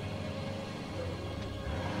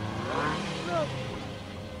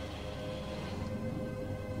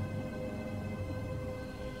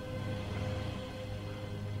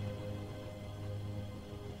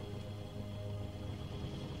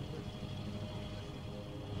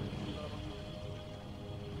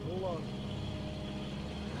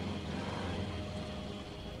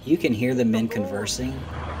 You can hear the men conversing.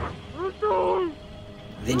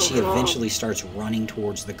 Then she eventually starts running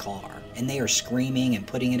towards the car, and they are screaming and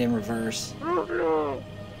putting it in reverse.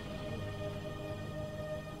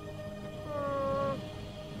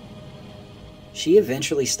 She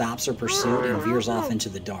eventually stops her pursuit and veers off into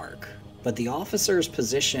the dark, but the officers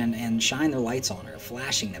position and shine their lights on her,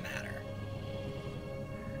 flashing them at her.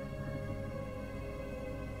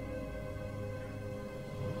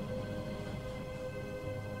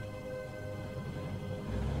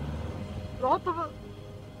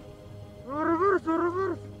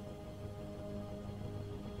 Reverse.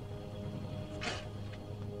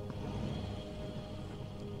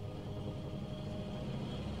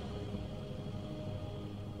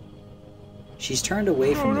 She's turned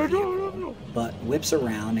away from the vehicle, but whips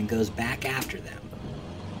around and goes back after them.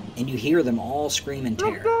 And you hear them all scream in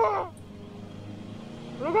terror.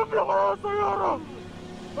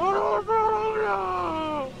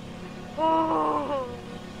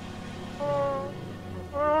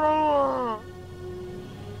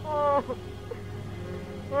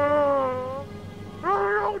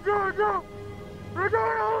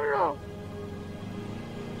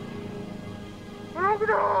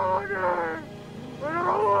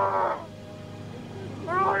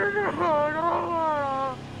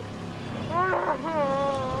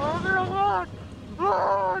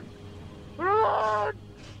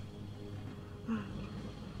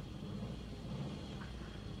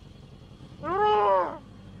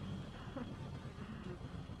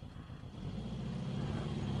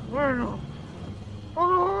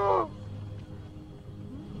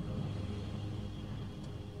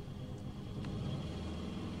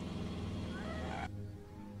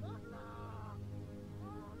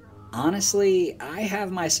 Honestly, I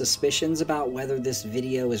have my suspicions about whether this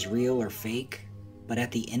video is real or fake, but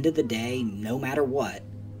at the end of the day, no matter what,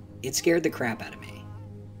 it scared the crap out of me.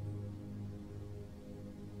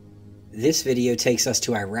 This video takes us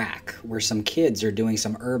to Iraq, where some kids are doing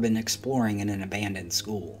some urban exploring in an abandoned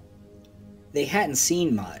school. They hadn't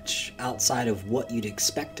seen much outside of what you'd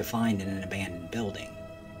expect to find in an abandoned building.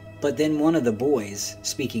 But then one of the boys,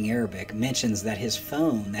 speaking Arabic, mentions that his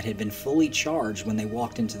phone that had been fully charged when they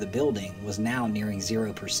walked into the building was now nearing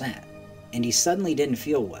 0%, and he suddenly didn't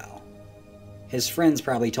feel well. His friends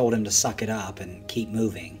probably told him to suck it up and keep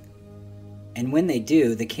moving. And when they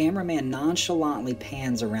do, the cameraman nonchalantly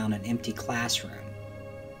pans around an empty classroom,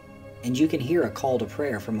 and you can hear a call to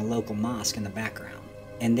prayer from a local mosque in the background.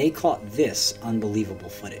 And they caught this unbelievable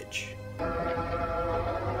footage.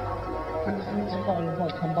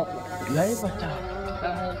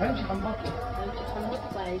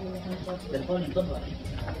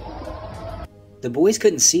 The boys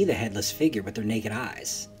couldn't see the headless figure with their naked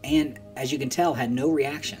eyes, and, as you can tell, had no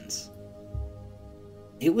reactions.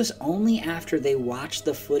 It was only after they watched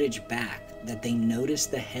the footage back that they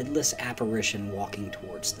noticed the headless apparition walking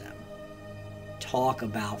towards them. Talk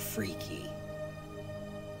about freaky.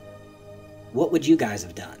 What would you guys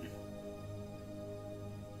have done?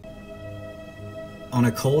 On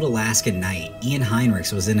a cold Alaskan night, Ian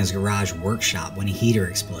Heinrichs was in his garage workshop when a heater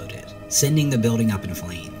exploded, sending the building up in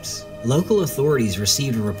flames. Local authorities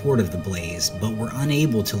received a report of the blaze, but were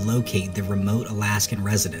unable to locate the remote Alaskan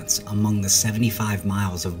residents among the 75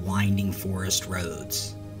 miles of winding forest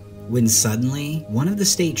roads. When suddenly, one of the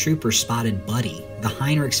state troopers spotted Buddy, the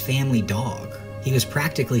Heinrichs family dog. He was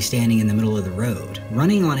practically standing in the middle of the road.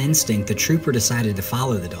 Running on instinct, the trooper decided to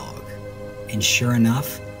follow the dog. And sure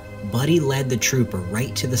enough, Buddy led the trooper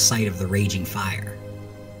right to the site of the raging fire.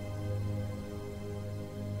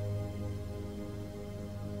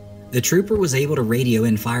 The trooper was able to radio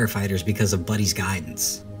in firefighters because of Buddy's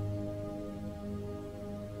guidance.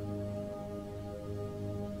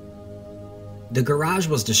 The garage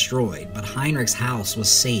was destroyed, but Heinrich's house was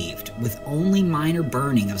saved with only minor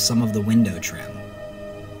burning of some of the window trim.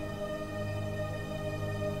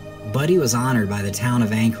 Buddy was honored by the town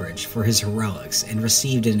of Anchorage for his heroics and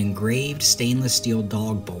received an engraved stainless steel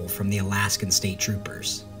dog bowl from the Alaskan State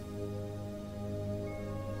Troopers.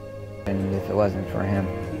 And if it wasn't for him,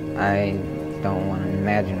 I don't want to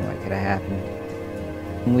imagine what could have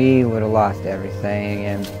happened. We would have lost everything,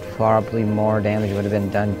 and probably more damage would have been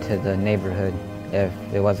done to the neighborhood if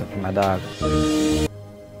it wasn't for my dog.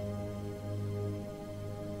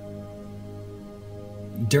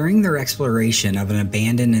 During their exploration of an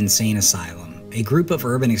abandoned insane asylum, a group of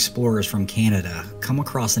urban explorers from Canada come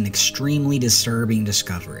across an extremely disturbing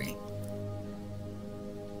discovery.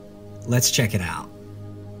 Let's check it out.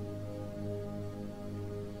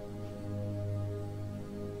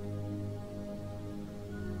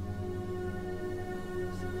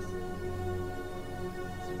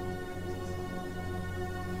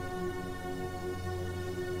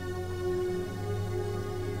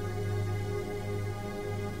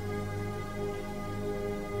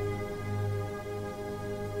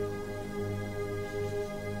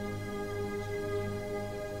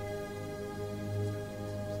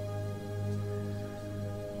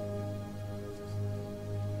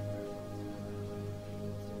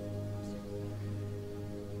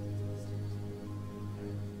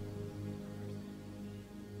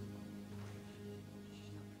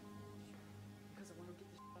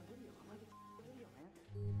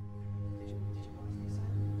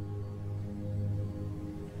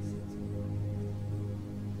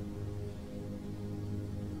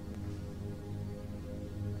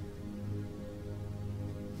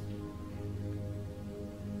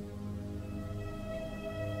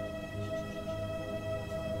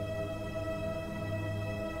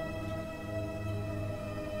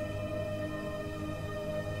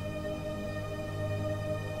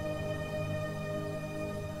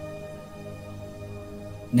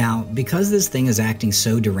 Now, because this thing is acting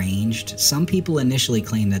so deranged, some people initially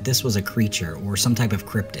claim that this was a creature or some type of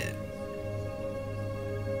cryptid,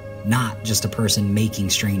 not just a person making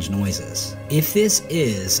strange noises. If this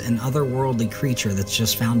is an otherworldly creature that's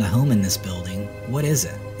just found a home in this building, what is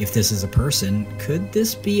it? If this is a person, could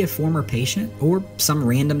this be a former patient or some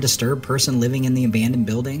random disturbed person living in the abandoned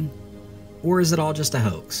building? Or is it all just a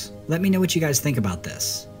hoax? Let me know what you guys think about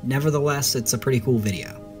this. Nevertheless, it's a pretty cool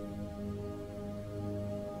video.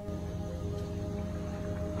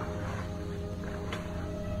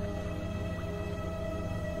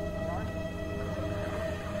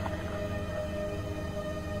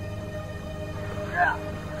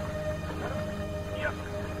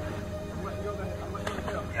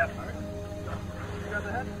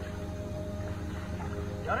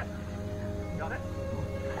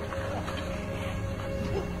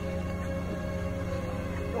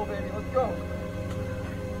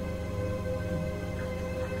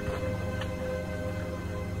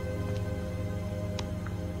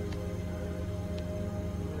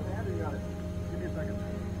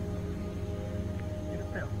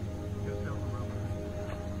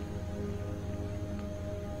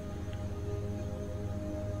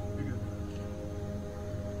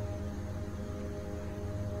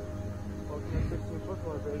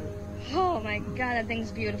 Oh my god, that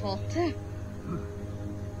thing's beautiful.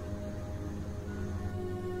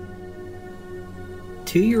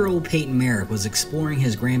 2-year-old Peyton Merrick was exploring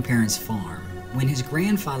his grandparents' farm when his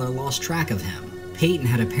grandfather lost track of him. Peyton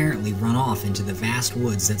had apparently run off into the vast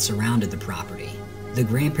woods that surrounded the property. The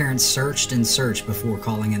grandparents searched and searched before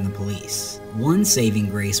calling in the police. One saving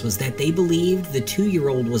grace was that they believed the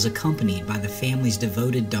 2-year-old was accompanied by the family's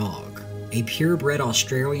devoted dog, a purebred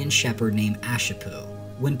Australian shepherd named Ashipu.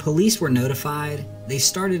 When police were notified, they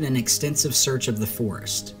started an extensive search of the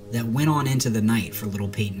forest that went on into the night for little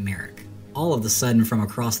Peyton Merrick. All of a sudden, from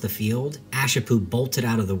across the field, Ashipu bolted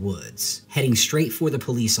out of the woods, heading straight for the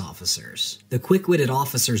police officers. The quick-witted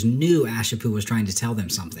officers knew Ashipu was trying to tell them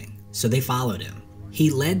something, so they followed him. He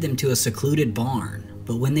led them to a secluded barn,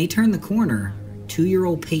 but when they turned the corner,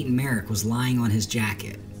 2-year-old Peyton Merrick was lying on his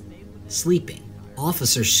jacket, sleeping.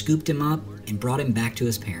 Officers scooped him up and brought him back to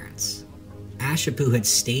his parents. Ashapu had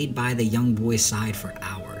stayed by the young boy's side for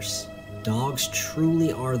hours. Dogs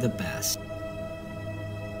truly are the best.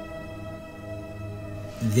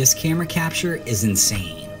 This camera capture is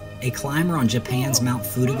insane. A climber on Japan's Mount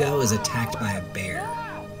Futogo is attacked by a bear.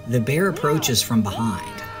 The bear approaches from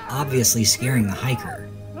behind, obviously scaring the hiker.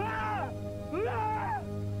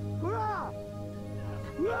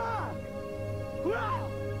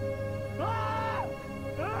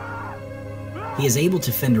 He is able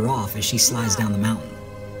to fend her off as she slides down the mountain.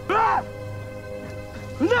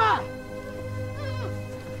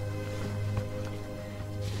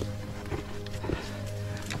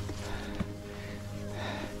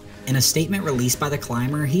 In a statement released by the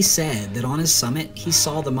climber, he said that on his summit he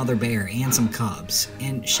saw the mother bear and some cubs,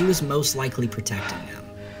 and she was most likely protecting them.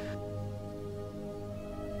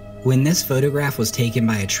 When this photograph was taken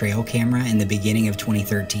by a trail camera in the beginning of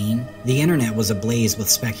 2013, the internet was ablaze with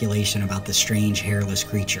speculation about the strange hairless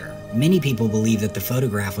creature. Many people believe that the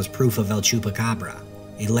photograph was proof of El Chupacabra,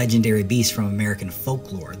 a legendary beast from American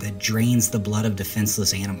folklore that drains the blood of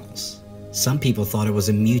defenseless animals. Some people thought it was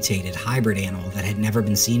a mutated hybrid animal that had never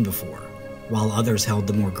been seen before, while others held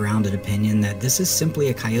the more grounded opinion that this is simply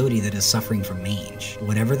a coyote that is suffering from mange.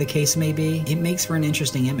 Whatever the case may be, it makes for an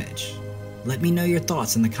interesting image. Let me know your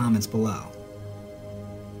thoughts in the comments below.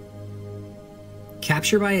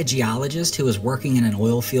 Captured by a geologist who was working in an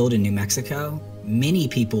oil field in New Mexico, many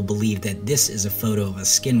people believe that this is a photo of a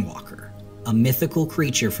skinwalker, a mythical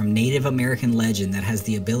creature from Native American legend that has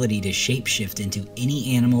the ability to shapeshift into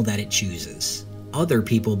any animal that it chooses. Other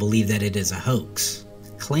people believe that it is a hoax,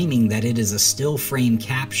 claiming that it is a still frame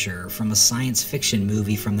capture from a science fiction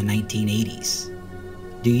movie from the 1980s.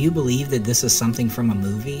 Do you believe that this is something from a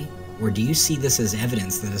movie? Or do you see this as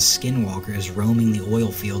evidence that a skinwalker is roaming the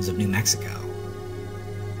oil fields of New Mexico?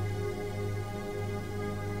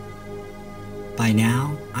 By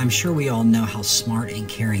now, I'm sure we all know how smart and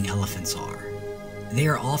caring elephants are. They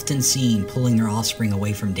are often seen pulling their offspring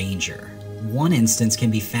away from danger. One instance can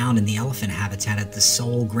be found in the elephant habitat at the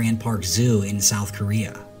Seoul Grand Park Zoo in South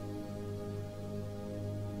Korea.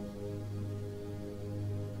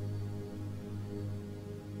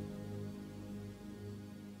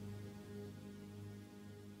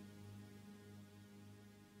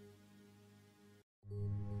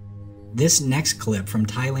 This next clip from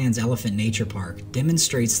Thailand's Elephant Nature Park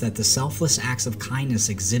demonstrates that the selfless acts of kindness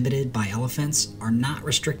exhibited by elephants are not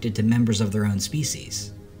restricted to members of their own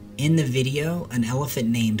species. In the video, an elephant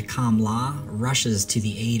named Kamla rushes to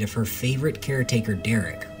the aid of her favorite caretaker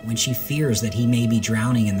Derek when she fears that he may be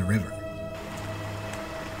drowning in the river.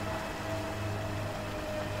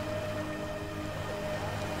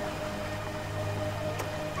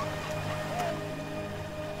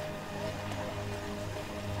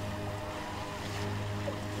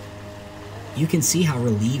 You can see how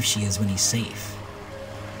relieved she is when he's safe.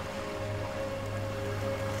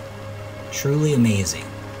 Truly amazing.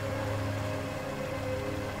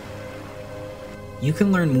 You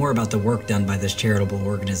can learn more about the work done by this charitable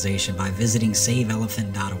organization by visiting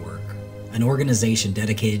SaveElephant.org, an organization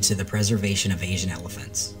dedicated to the preservation of Asian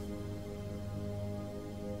elephants.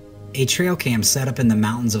 A trail cam set up in the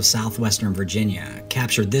mountains of southwestern Virginia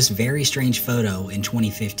captured this very strange photo in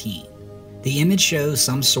 2015. The image shows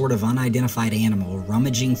some sort of unidentified animal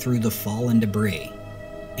rummaging through the fallen debris.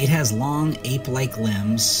 It has long ape-like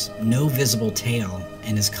limbs, no visible tail,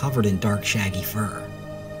 and is covered in dark shaggy fur.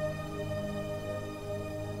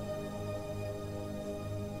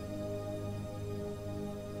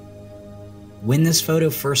 When this photo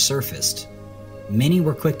first surfaced, many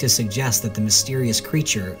were quick to suggest that the mysterious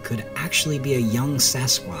creature could actually be a young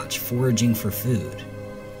Sasquatch foraging for food.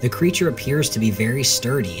 The creature appears to be very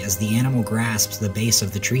sturdy as the animal grasps the base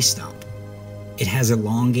of the tree stump. It has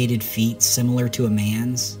elongated feet similar to a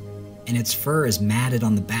man's, and its fur is matted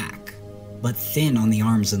on the back, but thin on the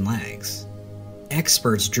arms and legs.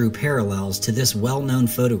 Experts drew parallels to this well-known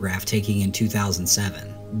photograph taken in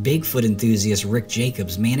 2007. Bigfoot enthusiast Rick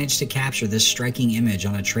Jacobs managed to capture this striking image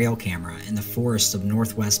on a trail camera in the forests of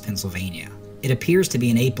northwest Pennsylvania. It appears to be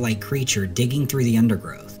an ape-like creature digging through the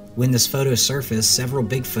undergrowth. When this photo surfaced, several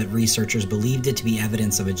Bigfoot researchers believed it to be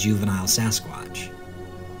evidence of a juvenile Sasquatch.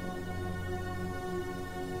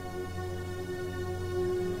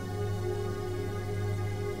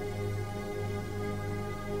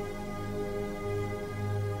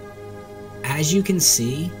 As you can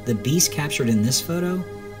see, the beast captured in this photo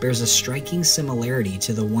bears a striking similarity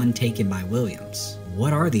to the one taken by Williams.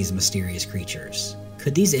 What are these mysterious creatures?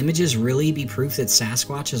 Could these images really be proof that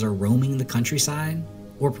Sasquatches are roaming the countryside?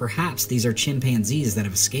 Or perhaps these are chimpanzees that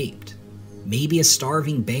have escaped? Maybe a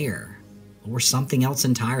starving bear? Or something else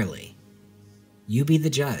entirely? You be the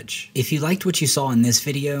judge. If you liked what you saw in this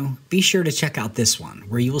video, be sure to check out this one,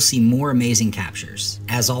 where you will see more amazing captures.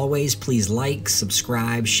 As always, please like,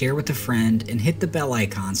 subscribe, share with a friend, and hit the bell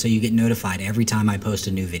icon so you get notified every time I post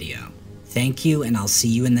a new video. Thank you, and I'll see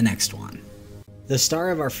you in the next one. The star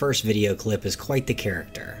of our first video clip is quite the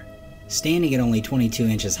character. Standing at only 22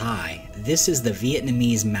 inches high, this is the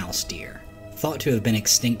Vietnamese mouse deer, thought to have been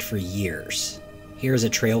extinct for years. Here's a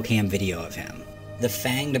trail cam video of him. The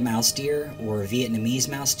fanged mouse deer, or Vietnamese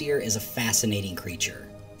mouse deer, is a fascinating creature.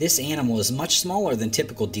 This animal is much smaller than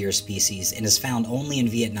typical deer species and is found only in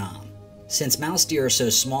Vietnam. Since mouse deer are so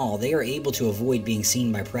small, they are able to avoid being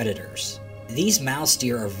seen by predators. These mouse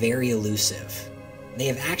deer are very elusive. They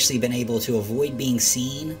have actually been able to avoid being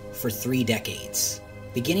seen for 3 decades.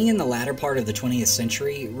 Beginning in the latter part of the 20th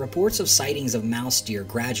century, reports of sightings of mouse deer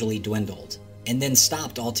gradually dwindled, and then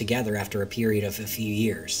stopped altogether after a period of a few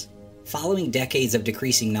years. Following decades of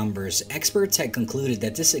decreasing numbers, experts had concluded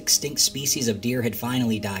that this extinct species of deer had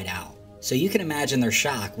finally died out. So you can imagine their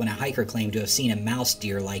shock when a hiker claimed to have seen a mouse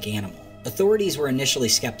deer-like animal. Authorities were initially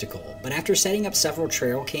skeptical, but after setting up several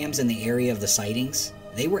trail cams in the area of the sightings,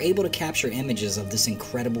 they were able to capture images of this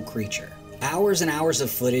incredible creature. Hours and hours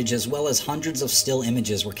of footage, as well as hundreds of still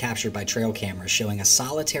images, were captured by trail cameras showing a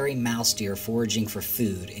solitary mouse deer foraging for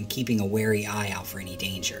food and keeping a wary eye out for any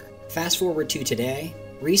danger. Fast forward to today,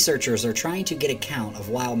 researchers are trying to get a count of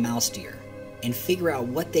wild mouse deer and figure out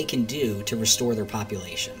what they can do to restore their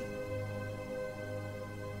population.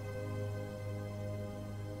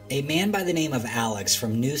 A man by the name of Alex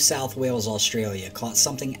from New South Wales, Australia, caught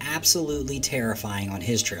something absolutely terrifying on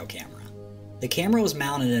his trail camera. The camera was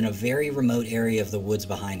mounted in a very remote area of the woods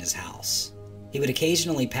behind his house. He would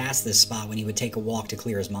occasionally pass this spot when he would take a walk to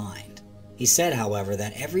clear his mind. He said, however,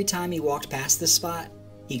 that every time he walked past this spot,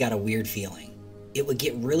 he got a weird feeling. It would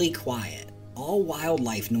get really quiet. All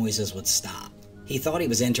wildlife noises would stop. He thought he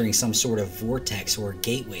was entering some sort of vortex or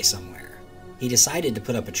gateway somewhere. He decided to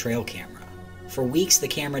put up a trail camera. For weeks, the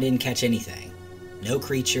camera didn't catch anything. No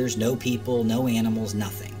creatures, no people, no animals,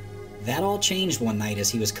 nothing. That all changed one night as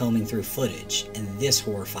he was combing through footage, and this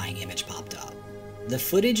horrifying image popped up. The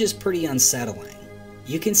footage is pretty unsettling.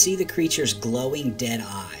 You can see the creature's glowing dead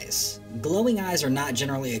eyes. Glowing eyes are not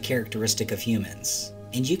generally a characteristic of humans,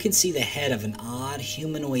 and you can see the head of an odd,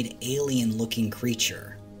 humanoid, alien-looking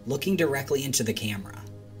creature looking directly into the camera.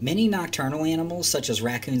 Many nocturnal animals, such as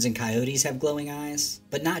raccoons and coyotes, have glowing eyes,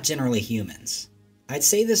 but not generally humans. I'd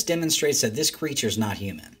say this demonstrates that this creature's not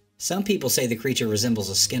human. Some people say the creature resembles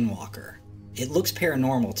a skinwalker. It looks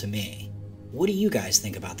paranormal to me. What do you guys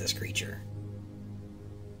think about this creature?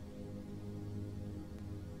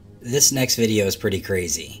 This next video is pretty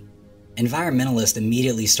crazy. Environmentalists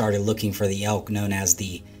immediately started looking for the elk known as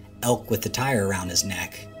the elk with the tire around his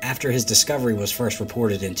neck after his discovery was first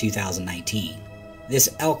reported in 2019.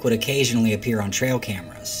 This elk would occasionally appear on trail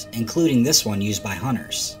cameras, including this one used by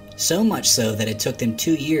hunters. So much so that it took them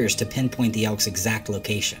 2 years to pinpoint the elk's exact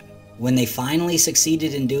location. When they finally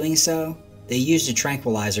succeeded in doing so, they used a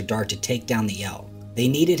tranquilizer dart to take down the elk. They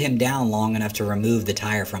needed him down long enough to remove the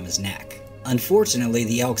tire from his neck. Unfortunately,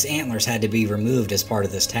 the elk's antlers had to be removed as part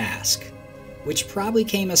of this task, which probably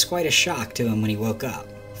came as quite a shock to him when he woke up.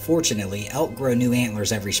 Fortunately, elk grow new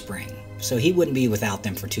antlers every spring, so he wouldn't be without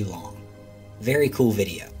them for too long. Very cool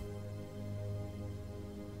video.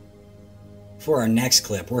 For our next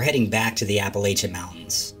clip, we're heading back to the Appalachian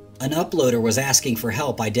Mountains. An uploader was asking for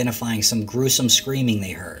help identifying some gruesome screaming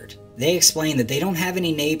they heard. They explained that they don't have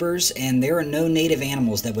any neighbors and there are no native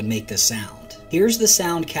animals that would make this sound. Here's the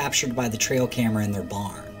sound captured by the trail camera in their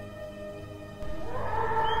barn.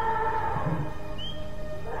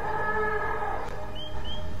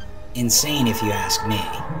 Insane if you ask me.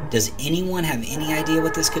 Does anyone have any idea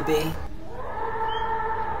what this could be?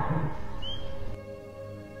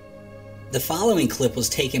 The following clip was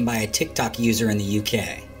taken by a TikTok user in the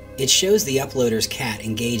UK. It shows the uploader's cat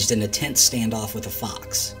engaged in a tense standoff with a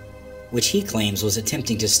fox, which he claims was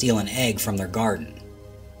attempting to steal an egg from their garden.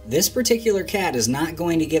 This particular cat is not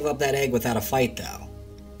going to give up that egg without a fight though,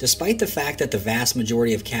 despite the fact that the vast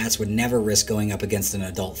majority of cats would never risk going up against an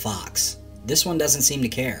adult fox. This one doesn't seem to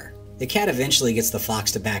care. The cat eventually gets the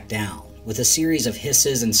fox to back down, with a series of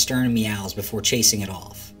hisses and stern meows before chasing it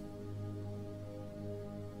off.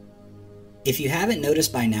 If you haven't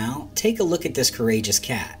noticed by now, take a look at this courageous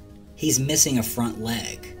cat. He's missing a front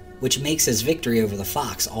leg, which makes his victory over the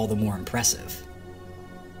fox all the more impressive.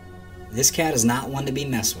 This cat is not one to be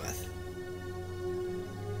messed with.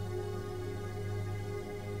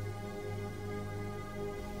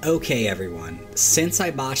 Okay everyone, since I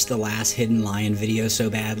botched the last hidden lion video so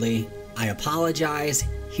badly, I apologize.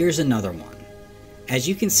 Here's another one. As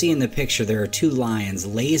you can see in the picture, there are 2 lions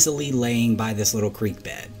lazily laying by this little creek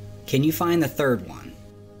bed. Can you find the third one?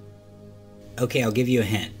 Okay, I'll give you a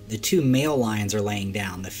hint. The 2 male lions are laying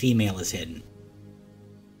down, the female is hidden.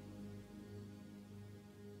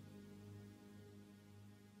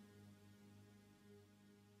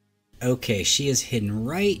 Okay, she is hidden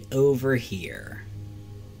right over here.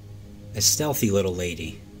 A stealthy little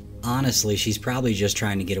lady. Honestly, she's probably just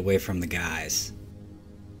trying to get away from the guys.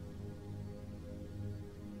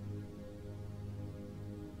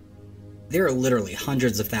 There are literally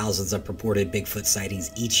hundreds of thousands of purported Bigfoot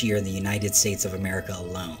sightings each year in the United States of America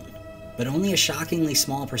alone, but only a shockingly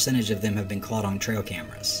small percentage of them have been caught on trail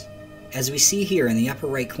cameras. As we see here in the upper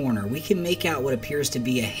right corner, we can make out what appears to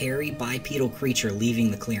be a hairy bipedal creature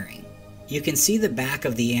leaving the clearing. You can see the back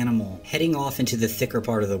of the animal heading off into the thicker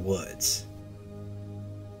part of the woods.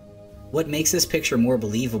 What makes this picture more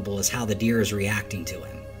believable is how the deer is reacting to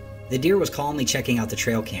him. The deer was calmly checking out the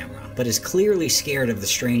trail camera, but is clearly scared of the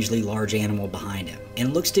strangely large animal behind him,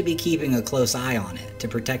 and looks to be keeping a close eye on it to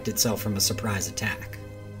protect itself from a surprise attack.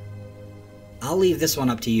 I'll leave this one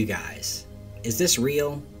up to you guys. Is this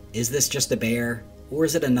real? Is this just a bear? Or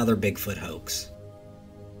is it another Bigfoot hoax?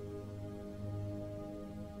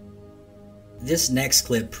 This next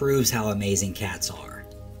clip proves how amazing cats are.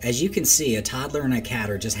 As you can see, a toddler and a cat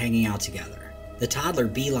are just hanging out together. The toddler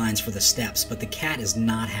beelines for the steps, but the cat is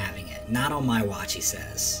not having it. Not on my watch, he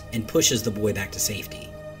says, and pushes the boy back to safety.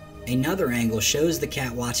 Another angle shows the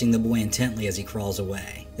cat watching the boy intently as he crawls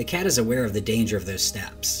away. The cat is aware of the danger of those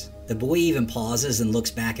steps. The boy even pauses and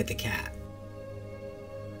looks back at the cat.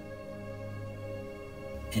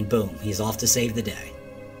 And boom, he's off to save the day.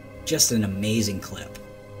 Just an amazing clip.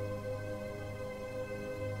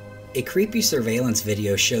 A creepy surveillance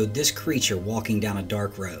video showed this creature walking down a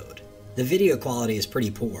dark road. The video quality is pretty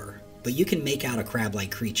poor, but you can make out a crab-like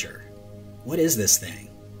creature. What is this thing?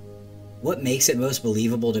 What makes it most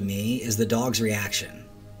believable to me is the dog's reaction.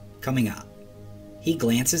 Coming up. He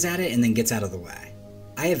glances at it and then gets out of the way.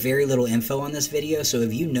 I have very little info on this video, so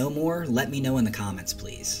if you know more, let me know in the comments,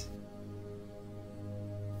 please.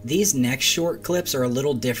 These next short clips are a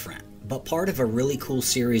little different, but part of a really cool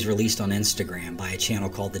series released on Instagram by a channel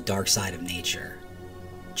called The Dark Side of Nature.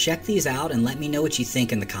 Check these out and let me know what you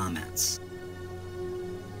think in the comments.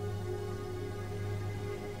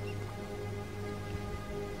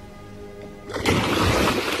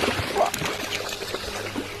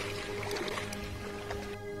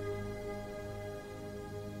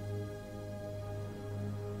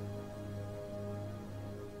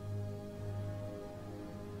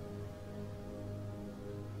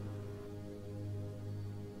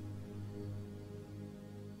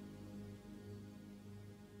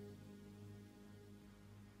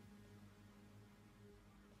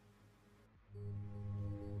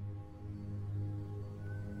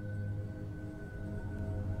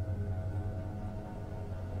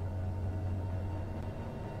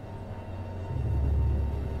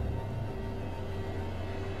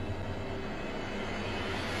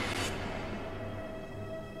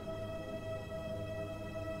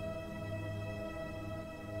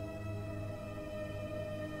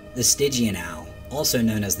 The Stygian owl, also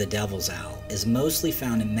known as the devil's owl, is mostly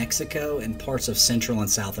found in Mexico and parts of Central and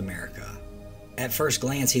South America. At first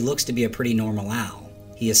glance, he looks to be a pretty normal owl.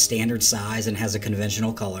 He is standard size and has a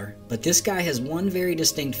conventional color, but this guy has one very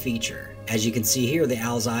distinct feature. As you can see here, the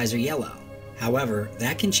owl's eyes are yellow. However,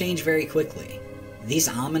 that can change very quickly. These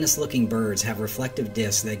ominous looking birds have reflective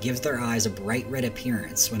discs that gives their eyes a bright red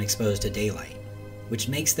appearance when exposed to daylight, which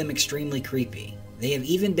makes them extremely creepy. They have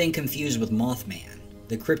even been confused with Mothman,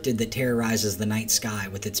 the cryptid that terrorizes the night sky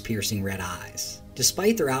with its piercing red eyes.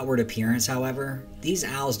 Despite their outward appearance, however, these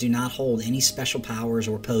owls do not hold any special powers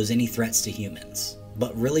or pose any threats to humans,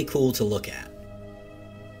 but really cool to look at.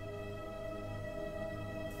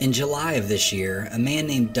 In July of this year, a man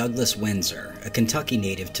named Douglas Windsor, a Kentucky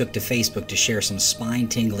native, took to Facebook to share some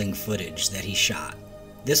spine-tingling footage that he shot.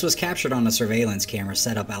 This was captured on a surveillance camera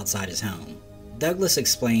set up outside his home. Douglas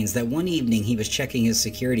explains that one evening he was checking his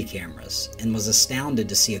security cameras and was astounded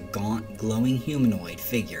to see a gaunt, glowing humanoid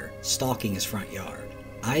figure stalking his front yard.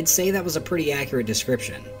 I'd say that was a pretty accurate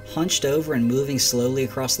description, hunched over and moving slowly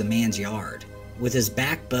across the man's yard, with his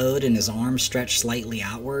back bowed and his arms stretched slightly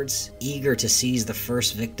outwards, eager to seize the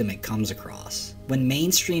first victim it comes across. When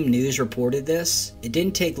mainstream news reported this, it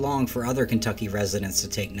didn't take long for other Kentucky residents to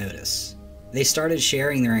take notice. They started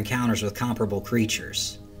sharing their encounters with comparable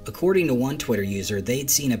creatures. According to one Twitter user, they'd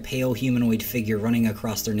seen a pale humanoid figure running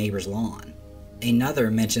across their neighbor's lawn. Another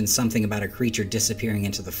mentioned something about a creature disappearing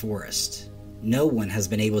into the forest. No one has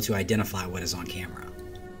been able to identify what is on camera.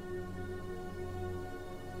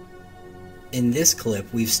 In this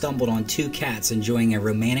clip, we've stumbled on two cats enjoying a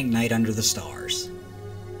romantic night under the stars.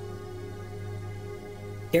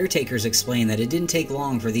 Caretakers explain that it didn't take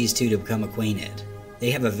long for these two to become acquainted. They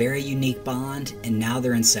have a very unique bond, and now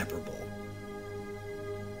they're inseparable.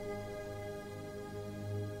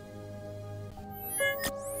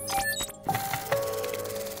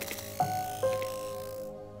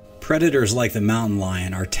 Predators like the mountain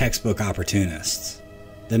lion are textbook opportunists.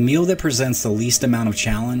 The meal that presents the least amount of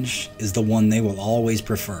challenge is the one they will always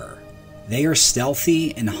prefer. They are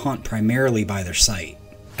stealthy and hunt primarily by their sight.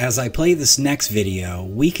 As I play this next video,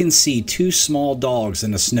 we can see two small dogs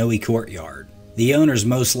in a snowy courtyard. The owners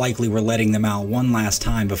most likely were letting them out one last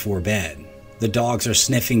time before bed. The dogs are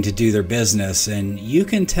sniffing to do their business, and you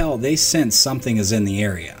can tell they sense something is in the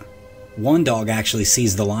area. One dog actually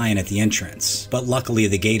sees the lion at the entrance, but luckily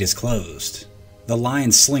the gate is closed. The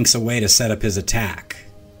lion slinks away to set up his attack,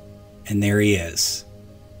 and there he is.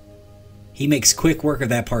 He makes quick work of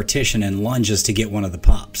that partition and lunges to get one of the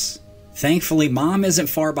pups. Thankfully, Mom isn't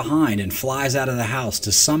far behind and flies out of the house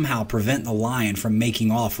to somehow prevent the lion from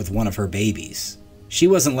making off with one of her babies. She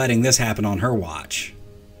wasn't letting this happen on her watch.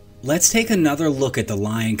 Let's take another look at the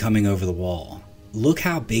lion coming over the wall. Look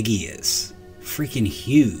how big he is. Freaking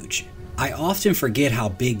huge. I often forget how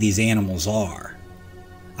big these animals are.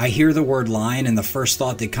 I hear the word lion and the first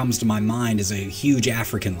thought that comes to my mind is a huge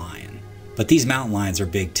African lion. But these mountain lions are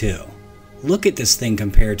big too. Look at this thing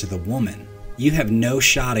compared to the woman. You have no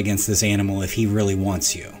shot against this animal if he really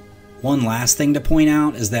wants you. One last thing to point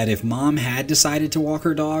out is that if Mom had decided to walk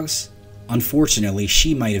her dogs, unfortunately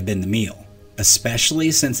she might have been the meal.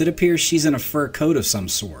 Especially since it appears she's in a fur coat of some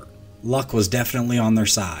sort. Luck was definitely on their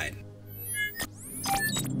side.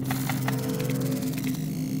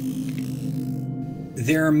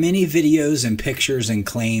 There are many videos and pictures and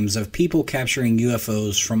claims of people capturing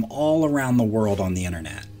UFOs from all around the world on the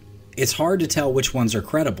internet. It's hard to tell which ones are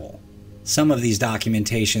credible. Some of these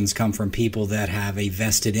documentations come from people that have a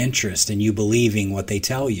vested interest in you believing what they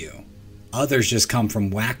tell you. Others just come from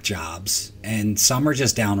whack jobs, and some are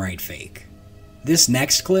just downright fake. This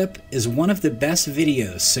next clip is one of the best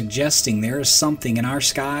videos suggesting there is something in our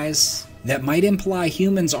skies that might imply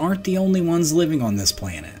humans aren't the only ones living on this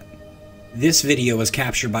planet. This video was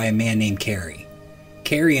captured by a man named Kerry.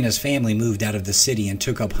 Kerry and his family moved out of the city and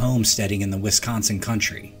took up homesteading in the Wisconsin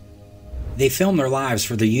country. They filmed their lives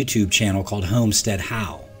for the YouTube channel called Homestead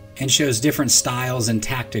How, and shows different styles and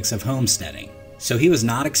tactics of homesteading, so he was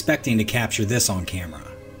not expecting to capture this on camera.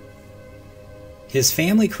 His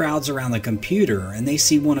family crowds around the computer and they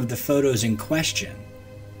see one of the photos in question,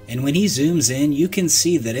 and when he zooms in you can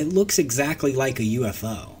see that it looks exactly like a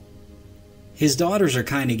UFO. His daughters are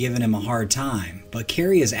kind of giving him a hard time, but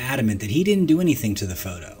Kerry is adamant that he didn't do anything to the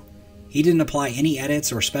photo. He didn't apply any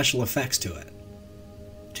edits or special effects to it.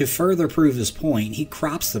 To further prove his point, he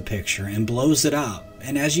crops the picture and blows it up,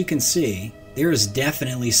 and as you can see, there is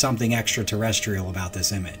definitely something extraterrestrial about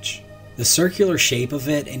this image. The circular shape of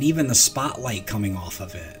it and even the spotlight coming off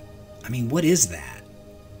of it. I mean, what is that?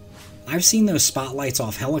 I've seen those spotlights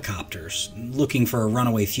off helicopters, looking for a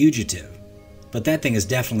runaway fugitive, but that thing is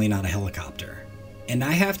definitely not a helicopter. And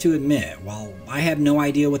I have to admit, while I have no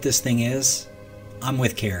idea what this thing is, I'm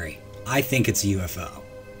with Kerry. I think it's a UFO.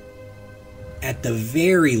 At the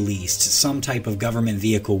very least, some type of government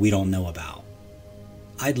vehicle we don't know about.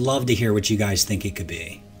 I'd love to hear what you guys think it could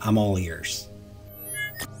be. I'm all ears.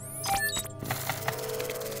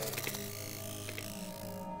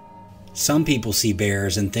 Some people see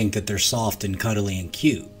bears and think that they're soft and cuddly and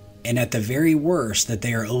cute, and at the very worst that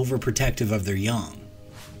they are overprotective of their young.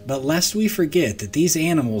 But lest we forget that these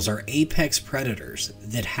animals are apex predators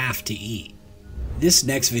that have to eat. This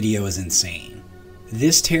next video is insane.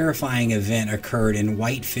 This terrifying event occurred in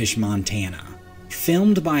Whitefish, Montana.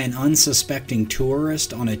 Filmed by an unsuspecting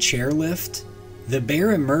tourist on a chairlift, the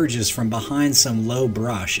bear emerges from behind some low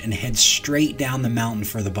brush and heads straight down the mountain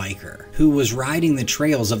for the biker, who was riding the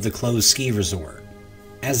trails of the closed ski resort.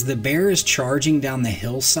 As the bear is charging down the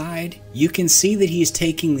hillside, you can see that he's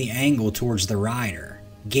taking the angle towards the rider,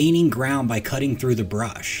 gaining ground by cutting through the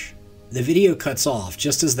brush. The video cuts off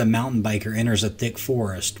just as the mountain biker enters a thick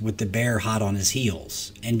forest with the bear hot on his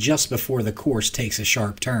heels, and just before the course takes a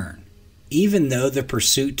sharp turn. Even though the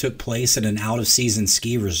pursuit took place at an out-of-season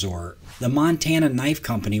ski resort, the Montana Knife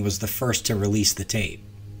Company was the first to release the tape.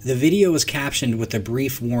 The video was captioned with a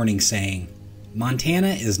brief warning saying, "Montana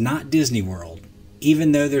is not Disney World."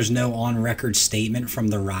 Even though there's no on-record statement from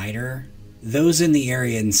the rider, those in the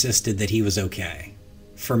area insisted that he was okay.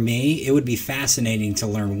 For me, it would be fascinating to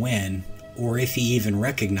learn when, or if he even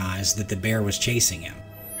recognized that the bear was chasing him.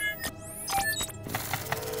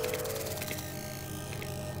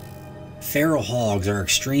 Feral hogs are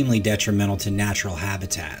extremely detrimental to natural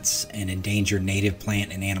habitats and endangered native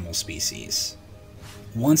plant and animal species.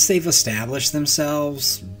 Once they've established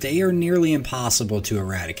themselves, they are nearly impossible to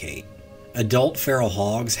eradicate. Adult feral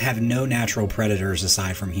hogs have no natural predators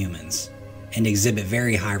aside from humans, and exhibit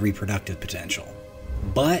very high reproductive potential.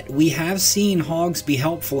 But we have seen hogs be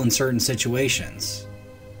helpful in certain situations.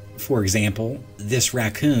 For example, this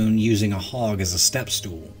raccoon using a hog as a step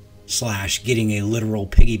stool, / getting a literal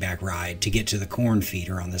piggyback ride to get to the corn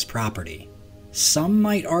feeder on this property. Some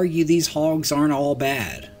might argue these hogs aren't all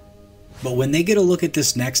bad, but when they get a look at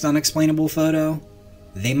this next unexplainable photo,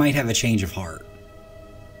 they might have a change of heart.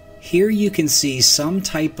 Here you can see some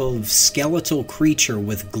type of skeletal creature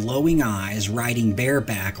with glowing eyes riding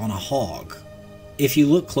bareback on a hog. If you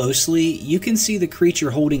look closely, you can see the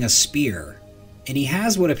creature holding a spear, and he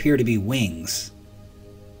has what appear to be wings.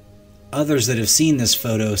 Others that have seen this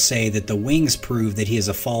photo say that the wings prove that he is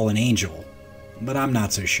a fallen angel, but I'm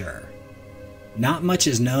not so sure. Not much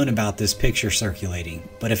is known about this picture circulating,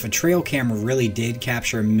 but if a trail camera really did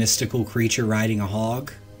capture a mystical creature riding a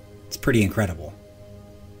hog, it's pretty incredible.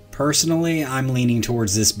 Personally, I'm leaning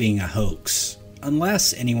towards this being a hoax,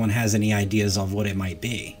 unless anyone has any ideas of what it might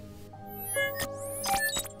be.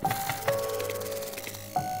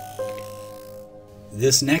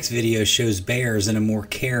 This next video shows bears in a more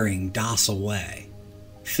caring, docile way.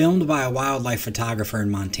 Filmed by a wildlife photographer in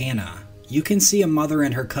Montana, you can see a mother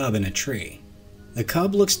and her cub in a tree. The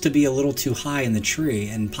cub looks to be a little too high in the tree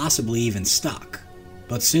and possibly even stuck,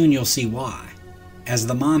 but soon you'll see why. As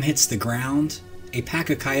the mom hits the ground, a pack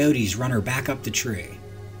of coyotes run her back up the tree.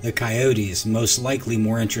 The coyotes most likely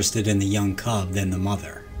more interested in the young cub than the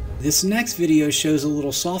mother. This next video shows a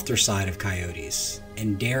little softer side of coyotes,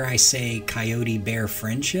 and dare I say coyote-bear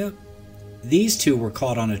friendship? These two were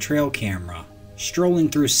caught on a trail camera, strolling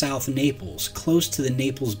through South Naples, close to the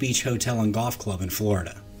Naples Beach Hotel and Golf Club in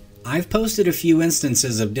Florida. I've posted a few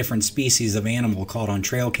instances of different species of animal caught on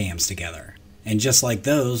trail cams together, and just like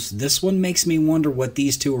those, this one makes me wonder what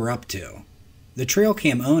these two are up to. The trail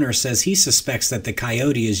cam owner says he suspects that the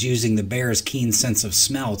coyote is using the bear's keen sense of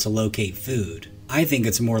smell to locate food. I think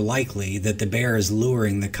it's more likely that the bear is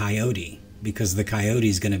luring the coyote, because the coyote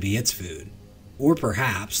is going to be its food. Or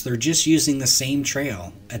perhaps they're just using the same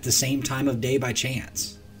trail at the same time of day by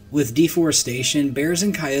chance. With deforestation, bears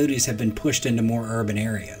and coyotes have been pushed into more urban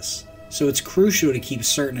areas, so it's crucial to keep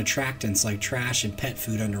certain attractants like trash and pet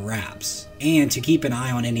food under wraps, and to keep an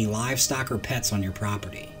eye on any livestock or pets on your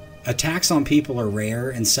property. Attacks on people are rare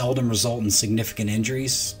and seldom result in significant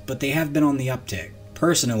injuries, but they have been on the uptick.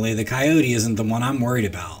 Personally, the coyote isn't the one I'm worried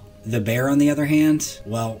about. The bear, on the other hand,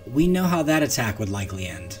 well, we know how that attack would likely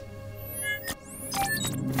end.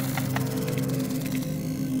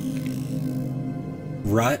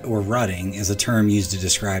 Rut or rutting is a term used to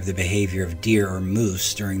describe the behavior of deer or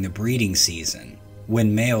moose during the breeding season,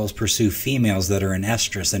 when males pursue females that are in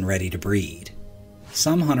estrus and ready to breed.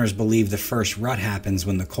 Some hunters believe the first rut happens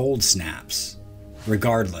when the cold snaps.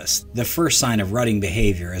 Regardless, the first sign of rutting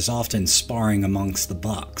behavior is often sparring amongst the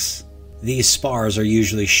bucks. These spars are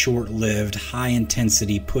usually short-lived,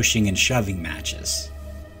 high-intensity pushing and shoving matches.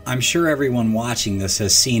 I'm sure everyone watching this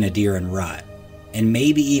has seen a deer in rut, and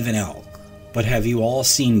maybe even elk, but have you all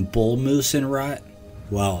seen bull moose in rut?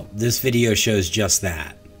 Well, this video shows just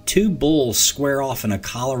that. Two bulls square off in a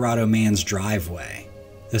Colorado man's driveway.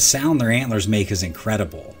 The sound their antlers make is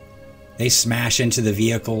incredible. They smash into the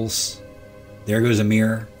vehicles, there goes a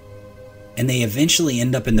mirror, and they eventually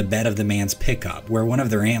end up in the bed of the man's pickup where one of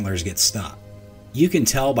their antlers gets stuck. You can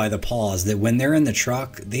tell by the pause that when they're in the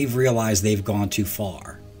truck, they've realized they've gone too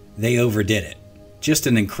far. They overdid it. Just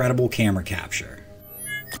an incredible camera capture.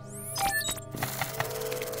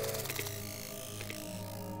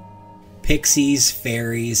 Pixies,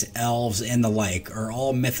 fairies, elves, and the like are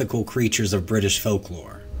all mythical creatures of British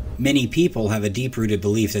folklore. Many people have a deep-rooted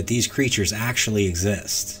belief that these creatures actually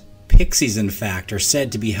exist. Pixies, in fact, are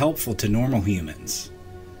said to be helpful to normal humans,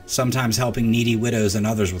 sometimes helping needy widows and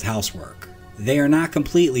others with housework. They are not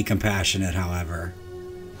completely compassionate, however,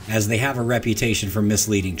 as they have a reputation for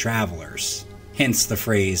misleading travelers, hence the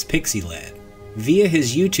phrase pixie-led. Via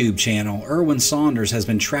his YouTube channel, Erwin Saunders has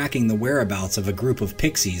been tracking the whereabouts of a group of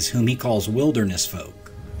pixies whom he calls wilderness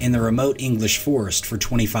folk in the remote English forest for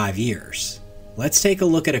 25 years. Let's take a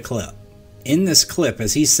look at a clip. In this clip,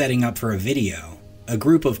 as he's setting up for a video, a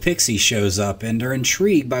group of pixies shows up and are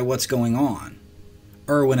intrigued by what's going on.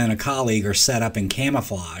 Erwin and a colleague are set up in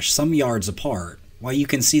camouflage some yards apart, while you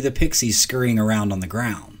can see the pixies scurrying around on the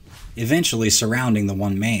ground, eventually surrounding the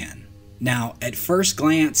one man. Now, at first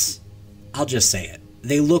glance, I'll just say it,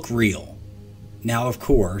 they look real. Now, of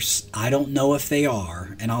course, I don't know if they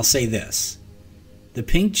are, and I'll say this. The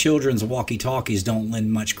pink children's walkie-talkies don't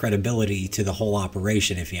lend much credibility to the whole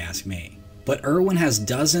operation, if you ask me. But Irwin has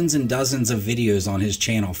dozens and dozens of videos on his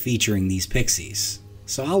channel featuring these pixies,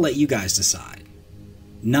 so I'll let you guys decide.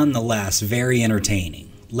 Nonetheless, very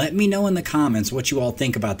entertaining. Let me know in the comments what you all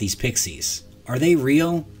think about these pixies. Are they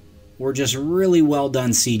real, or just really well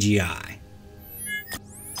done CGI?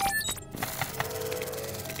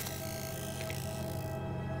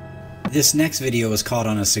 This next video was caught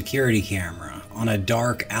on a security camera on a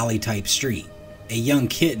dark alley-type street. A young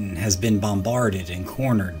kitten has been bombarded and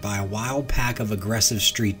cornered by a wild pack of aggressive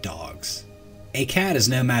street dogs. A cat is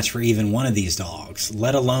no match for even one of these dogs,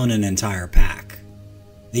 let alone an entire pack.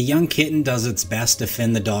 The young kitten does its best to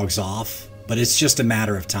fend the dogs off, but it's just a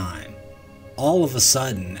matter of time. All of a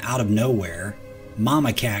sudden, out of nowhere,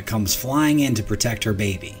 Mama Cat comes flying in to protect her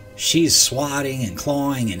baby. She's swatting and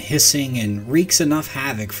clawing and hissing and wreaks enough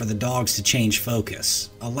havoc for the dogs to change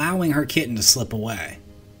focus, allowing her kitten to slip away.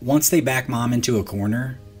 Once they back Mom into a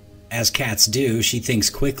corner, as cats do, she thinks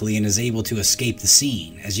quickly and is able to escape the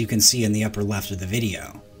scene, as you can see in the upper left of the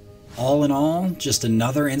video. All in all, just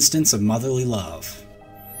another instance of motherly love.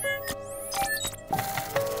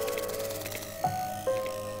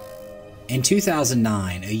 In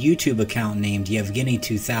 2009, a YouTube account named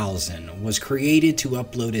Yevgeny2000 was created to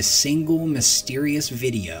upload a single mysterious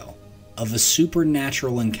video of a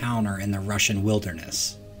supernatural encounter in the Russian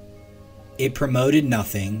wilderness. It promoted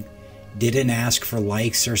nothing, didn't ask for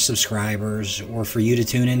likes or subscribers, or for you to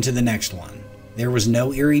tune into the next one. There was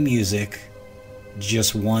no eerie music,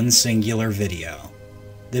 just one singular video.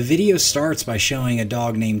 The video starts by showing a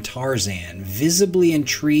dog named Tarzan visibly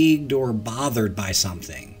intrigued or bothered by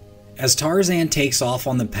something. As Tarzan takes off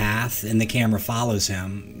on the path and the camera follows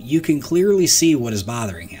him, you can clearly see what is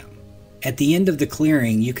bothering him. At the end of the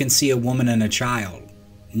clearing, you can see a woman and a child.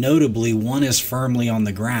 Notably, one is firmly on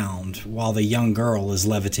the ground, while the young girl is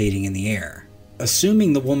levitating in the air.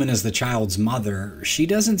 Assuming the woman is the child's mother, she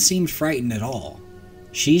doesn't seem frightened at all.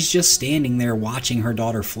 She's just standing there watching her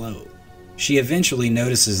daughter float. She eventually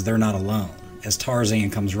notices they're not alone, as Tarzan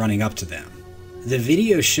comes running up to them. The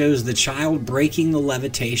video shows the child breaking the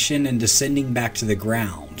levitation and descending back to the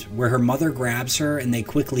ground, where her mother grabs her and they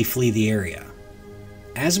quickly flee the area.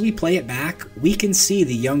 As we play it back, we can see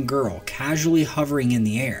the young girl casually hovering in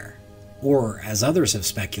the air. Or, as others have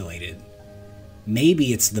speculated,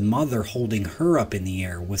 maybe it's the mother holding her up in the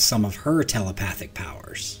air with some of her telepathic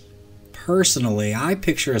powers. Personally, I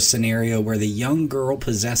picture a scenario where the young girl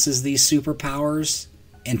possesses these superpowers,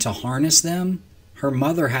 and to harness them, her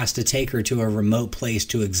mother has to take her to a remote place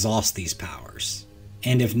to exhaust these powers.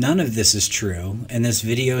 And if none of this is true, and this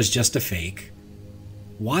video is just a fake,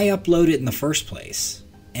 why upload it in the first place,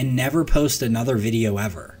 and never post another video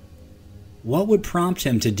ever? What would prompt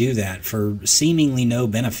him to do that for seemingly no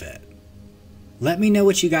benefit? Let me know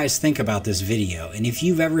what you guys think about this video, and if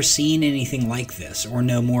you've ever seen anything like this, or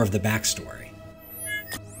know more of the backstory.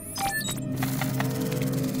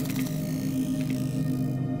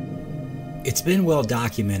 It's been well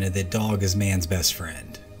documented that dog is man's best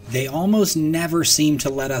friend. They almost never seem to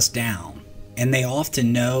let us down, and they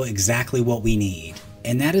often know exactly what we need.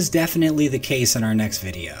 And that is definitely the case in our next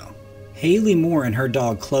video. Haley Moore and her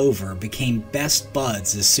dog Clover became best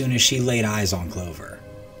buds as soon as she laid eyes on Clover.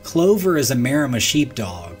 Clover is a Marama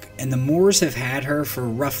sheepdog, and the Moores have had her for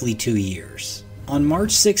roughly 2 years. On March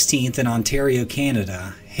 16th in Ontario,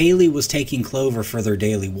 Canada, Haley was taking Clover for their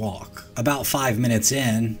daily walk. About 5 minutes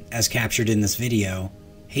in, as captured in this video,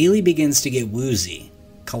 Haley begins to get woozy,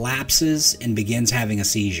 collapses, and begins having a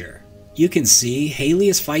seizure. You can see Haley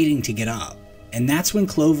is fighting to get up. And that's when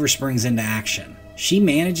Clover springs into action. She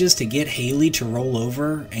manages to get Haley to roll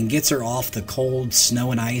over and gets her off the cold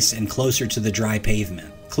snow and ice and closer to the dry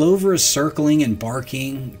pavement. Clover is circling and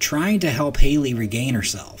barking, trying to help Haley regain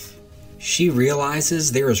herself. She realizes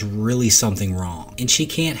there is really something wrong, and she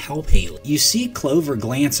can't help Haley. You see Clover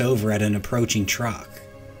glance over at an approaching truck,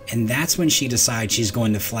 and that's when she decides she's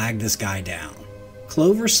going to flag this guy down.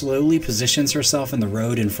 Clover slowly positions herself in the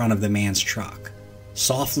road in front of the man's truck,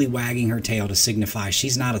 softly wagging her tail to signify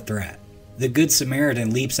she's not a threat. The Good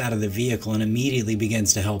Samaritan leaps out of the vehicle and immediately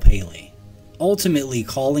begins to help Haley, ultimately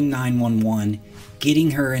calling 911,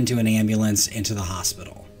 getting her into an ambulance into the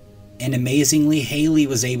hospital. And amazingly, Haley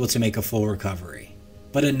was able to make a full recovery.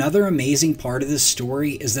 But another amazing part of this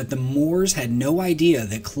story is that the Moores had no idea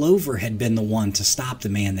that Clover had been the one to stop the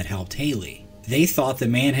man that helped Haley. They thought the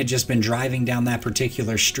man had just been driving down that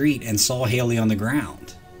particular street and saw Haley on the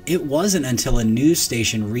ground. It wasn't until a news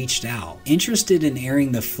station reached out, interested in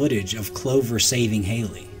airing the footage of Clover saving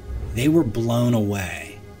Haley. They were blown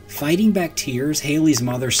away. Fighting back tears, Haley's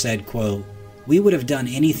mother said, quote, "We would have done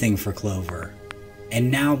anything for Clover, and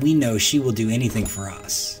now we know she will do anything for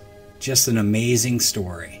us." Just an amazing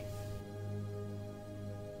story.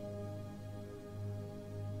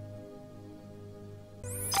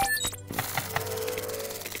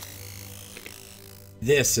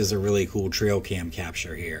 This is a really cool trail cam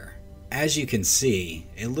capture here. As you can see,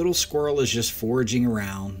 a little squirrel is just foraging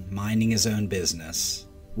around, minding his own business,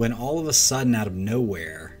 when all of a sudden out of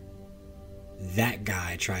nowhere, that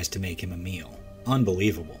guy tries to make him a meal.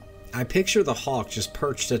 Unbelievable. I picture the hawk just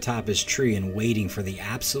perched atop his tree and waiting for the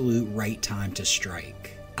absolute right time to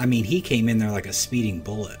strike. I mean, he came in there like a speeding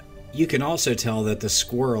bullet. You can also tell that the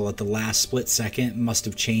squirrel at the last split second must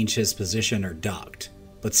have changed his position or ducked,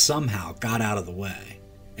 but somehow got out of the way.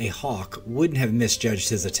 A hawk wouldn't have misjudged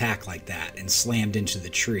his attack like that and slammed into the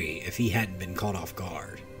tree if he hadn't been caught off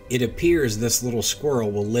guard. It appears this little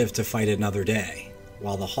squirrel will live to fight another day,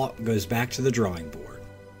 while the hawk goes back to the drawing board.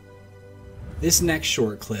 This next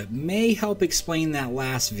short clip may help explain that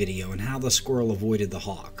last video and how the squirrel avoided the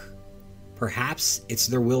hawk. Perhaps it's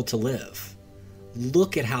their will to live.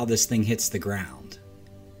 Look at how this thing hits the ground.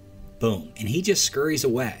 Boom, and he just scurries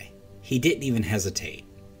away. He didn't even hesitate.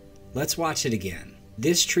 Let's watch it again.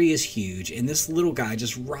 This tree is huge, and this little guy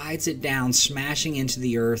just rides it down, smashing into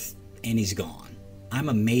the earth, and he's gone. I'm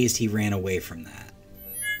amazed he ran away from that.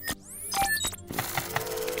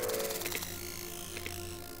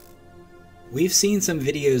 We've seen some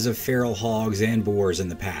videos of feral hogs and boars in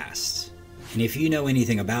the past, and if you know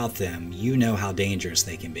anything about them, you know how dangerous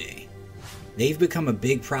they can be. They've become a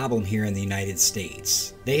big problem here in the United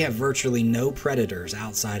States. They have virtually no predators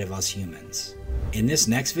outside of us humans. In this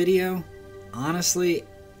next video, honestly,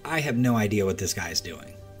 I have no idea what this guy's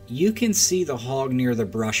doing. You can see the hog near the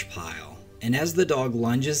brush pile, and as the dog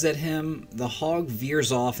lunges at him, the hog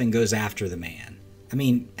veers off and goes after the man. I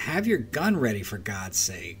mean, have your gun ready for God's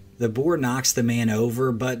sake. The boar knocks the man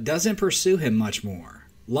over, but doesn't pursue him much more.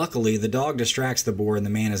 Luckily, the dog distracts the boar and the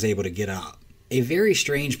man is able to get up. A very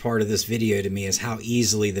strange part of this video to me is how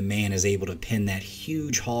easily the man is able to pin that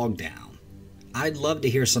huge hog down. I'd love to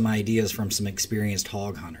hear some ideas from some experienced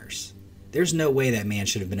hog hunters. There's no way that man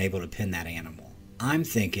should have been able to pin that animal. I'm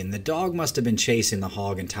thinking the dog must have been chasing the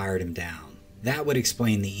hog and tired him down. That would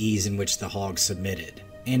explain the ease in which the hog submitted,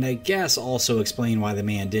 and I guess also explain why the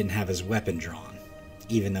man didn't have his weapon drawn,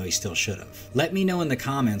 even though he still should have. Let me know in the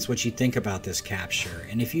comments what you think about this capture,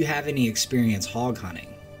 and if you have any experience hog hunting.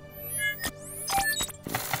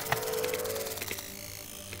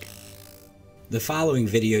 The following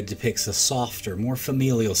video depicts a softer, more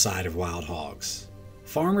familial side of wild hogs.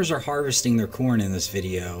 Farmers are harvesting their corn in this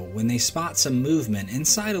video when they spot some movement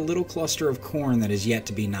inside a little cluster of corn that is yet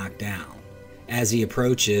to be knocked down. As he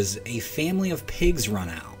approaches, a family of pigs run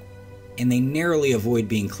out, and they narrowly avoid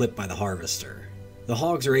being clipped by the harvester. The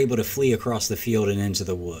hogs are able to flee across the field and into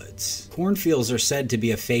the woods. Cornfields are said to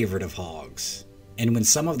be a favorite of hogs, and when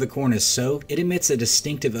some of the corn is soaked, it emits a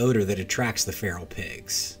distinctive odor that attracts the feral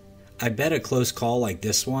pigs. I bet a close call like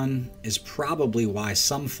this one is probably why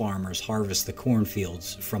some farmers harvest the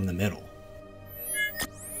cornfields from the middle.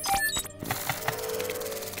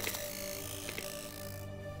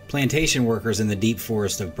 Plantation workers in the deep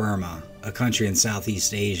forest of Burma, a country in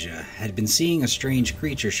Southeast Asia, had been seeing a strange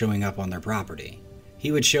creature showing up on their property.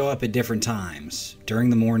 He would show up at different times, during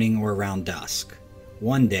the morning or around dusk.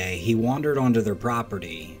 One day, he wandered onto their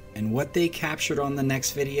property, and what they captured on the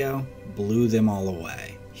next video blew them all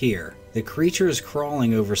away. Here, the creature is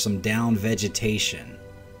crawling over some downed vegetation.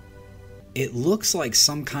 It looks like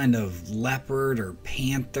some kind of leopard or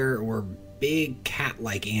panther or big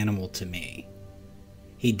cat-like animal to me.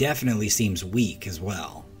 He definitely seems weak as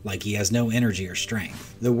well, like he has no energy or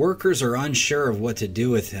strength. The workers are unsure of what to do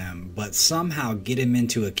with him, but somehow get him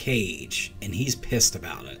into a cage, and he's pissed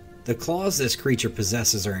about it. The claws this creature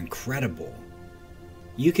possesses are incredible.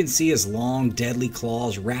 You can see his long, deadly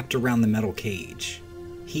claws wrapped around the metal cage.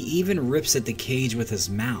 He even rips at the cage with his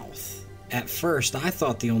mouth. At first, I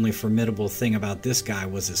thought the only formidable thing about this guy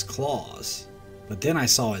was his claws, but then I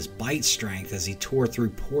saw his bite strength as he tore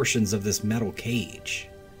through portions of this metal cage.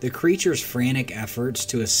 The creature's frantic efforts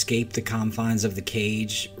to escape the confines of the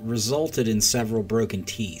cage resulted in several broken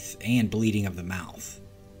teeth and bleeding of the mouth.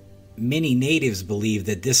 Many natives believe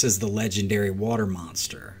that this is the legendary water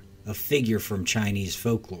monster, a figure from Chinese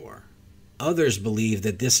folklore. Others believe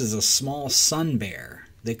that this is a small sun bear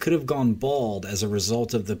that could have gone bald as a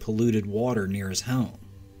result of the polluted water near his home.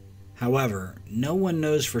 However, no one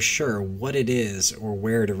knows for sure what it is or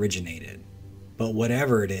where it originated. But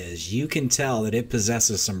whatever it is, you can tell that it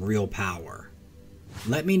possesses some real power.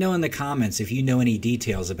 Let me know in the comments if you know any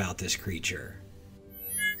details about this creature.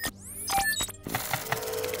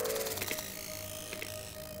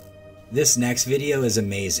 This next video is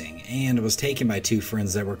amazing and was taken by two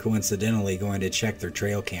friends that were coincidentally going to check their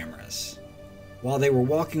trail cameras. While they were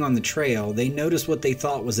walking on the trail, they noticed what they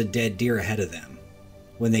thought was a dead deer ahead of them.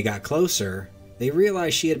 When they got closer, they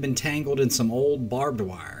realized she had been tangled in some old barbed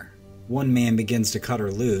wire. One man begins to cut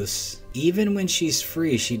her loose. Even when she's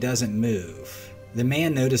free, she doesn't move. The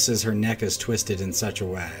man notices her neck is twisted in such a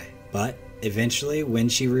way, but eventually, when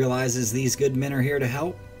she realizes these good men are here to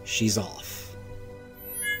help, she's off.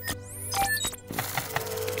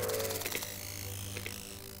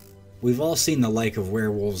 We've all seen the like of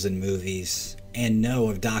werewolves in movies, and know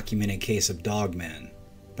of documented case of dogmen,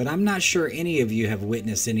 but I'm not sure any of you have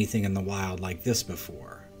witnessed anything in the wild like this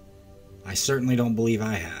before. I certainly don't believe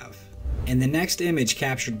I have. In the next image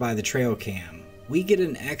captured by the trail cam, we get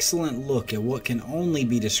an excellent look at what can only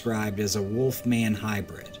be described as a wolf-man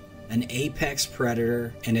hybrid, an apex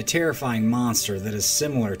predator, and a terrifying monster that is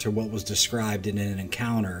similar to what was described in an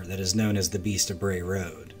encounter that is known as the Beast of Bray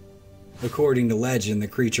Road. According to legend, the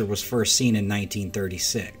creature was first seen in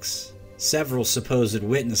 1936. Several supposed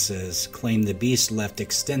witnesses claim the beast left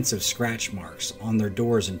extensive scratch marks on their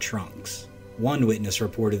doors and trunks. One witness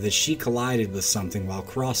reported that she collided with something while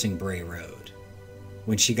crossing Bray Road.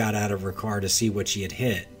 When she got out of her car to see what she had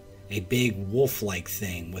hit, a big wolf-like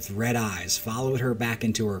thing with red eyes followed her back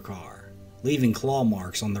into her car, leaving claw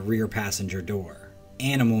marks on the rear passenger door.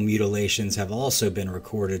 Animal mutilations have also been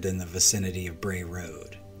recorded in the vicinity of Bray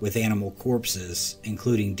Road, with animal corpses,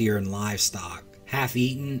 including deer and livestock,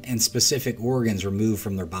 half-eaten and specific organs removed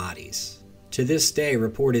from their bodies. To this day,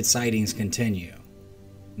 reported sightings continue.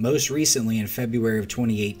 Most recently in February of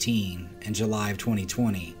 2018 and July of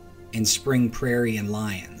 2020, in Spring Prairie and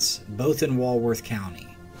Lyons, both in Walworth County,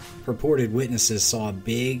 purported witnesses saw a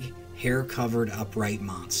big, hair-covered upright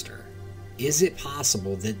monster. Is it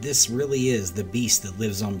possible that this really is the beast that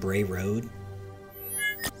lives on Bray Road?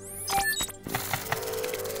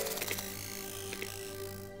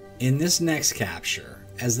 In this next capture,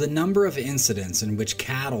 as the number of incidents in which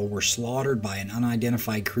cattle were slaughtered by an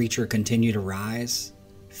unidentified creature continued to rise,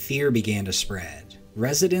 fear began to spread.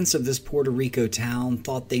 Residents of this Puerto Rico town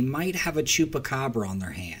thought they might have a chupacabra on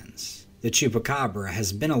their hands. The chupacabra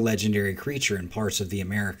has been a legendary creature in parts of the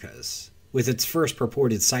Americas, with its first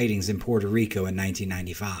purported sightings in Puerto Rico in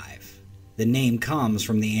 1995. The name comes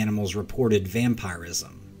from the animal's reported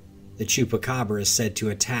vampirism. The chupacabra is said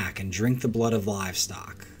to attack and drink the blood of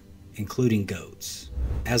livestock, including goats.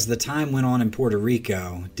 As the time went on in Puerto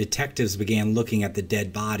Rico, detectives began looking at the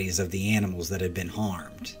dead bodies of the animals that had been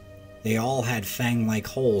harmed. They all had fang-like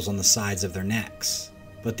holes on the sides of their necks,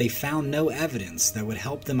 but they found no evidence that would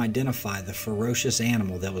help them identify the ferocious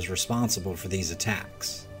animal that was responsible for these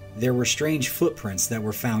attacks. There were strange footprints that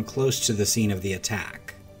were found close to the scene of the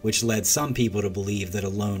attack, which led some people to believe that a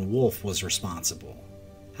lone wolf was responsible.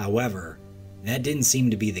 However, that didn't seem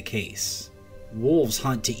to be the case. Wolves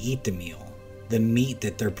hunt to eat the meal, the meat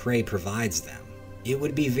that their prey provides them. It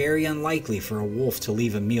would be very unlikely for a wolf to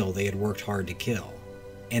leave a meal they had worked hard to kill,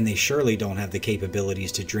 and they surely don't have the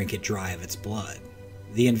capabilities to drink it dry of its blood.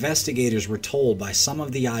 The investigators were told by some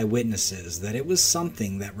of the eyewitnesses that it was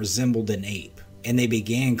something that resembled an ape, and they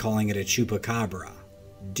began calling it a chupacabra,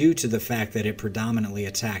 due to the fact that it predominantly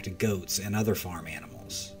attacked goats and other farm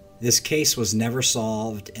animals. This case was never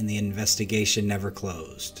solved and the investigation never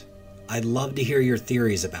closed. I'd love to hear your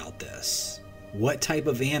theories about this. What type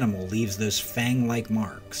of animal leaves those fang-like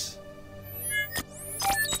marks?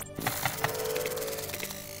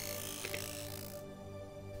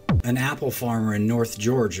 An apple farmer in North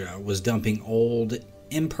Georgia was dumping old,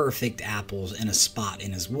 imperfect apples in a spot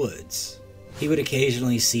in his woods. He would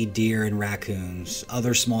occasionally see deer and raccoons,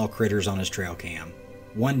 other small critters on his trail cam.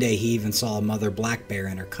 One day he even saw a mother black bear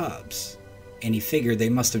and her cubs, and he figured they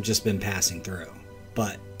must have just been passing through.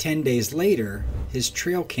 But 10 days later, his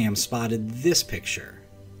trail cam spotted this picture.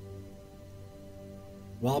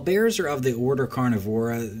 While bears are of the order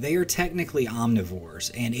Carnivora, they are technically omnivores,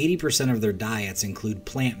 and 80% of their diets include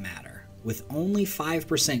plant matter, with only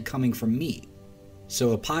 5% coming from meat.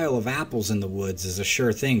 So a pile of apples in the woods is a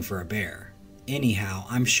sure thing for a bear. Anyhow,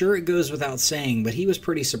 I'm sure it goes without saying, but he was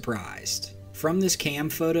pretty surprised. From this cam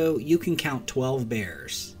photo, you can count 12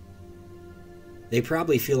 bears. They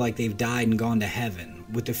probably feel like they've died and gone to heaven,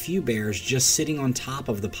 with a few bears just sitting on top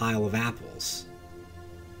of the pile of apples.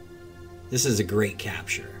 This is a great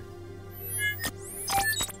capture.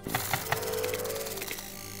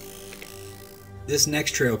 This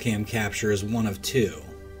next trail cam capture is one of two.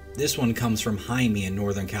 This one comes from Jaime in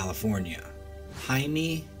Northern California.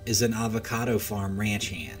 Jaime is an avocado farm ranch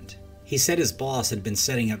hand. He said his boss had been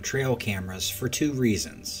setting up trail cameras for two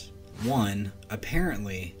reasons. One,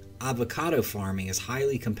 apparently, avocado farming is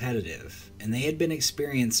highly competitive, and they had been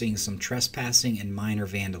experiencing some trespassing and minor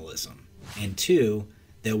vandalism. And two,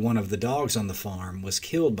 that one of the dogs on the farm was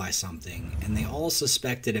killed by something, and they all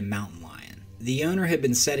suspected a mountain lion. The owner had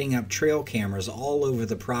been setting up trail cameras all over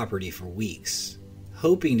the property for weeks,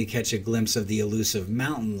 hoping to catch a glimpse of the elusive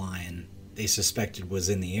mountain lion they suspected was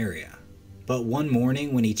in the area. But one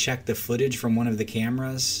morning when he checked the footage from one of the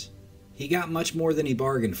cameras, he got much more than he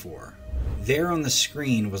bargained for. There on the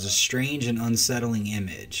screen was a strange and unsettling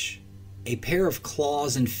image. A pair of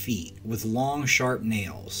claws and feet with long, sharp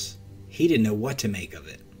nails. He didn't know what to make of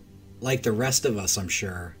it. Like the rest of us, I'm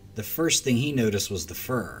sure, the first thing he noticed was the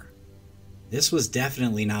fur. This was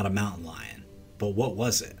definitely not a mountain lion, but what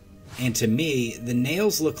was it? And to me, the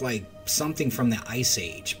nails looked like something from the Ice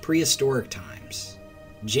Age, prehistoric times.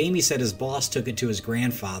 Jamie said his boss took it to his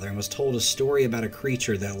grandfather and was told a story about a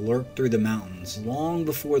creature that lurked through the mountains long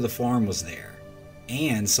before the farm was there,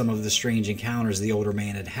 and some of the strange encounters the older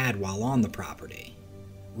man had had while on the property.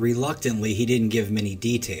 Reluctantly, he didn't give many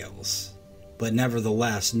details, but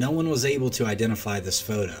nevertheless, no one was able to identify this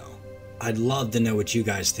photo. I'd love to know what you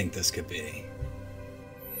guys think this could be.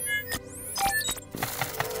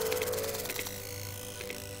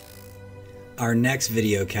 Our next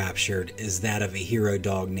video captured is that of a hero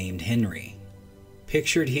dog named Henry.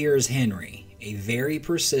 Pictured here is Henry, a very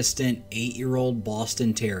persistent 8-year-old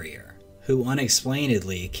Boston Terrier, who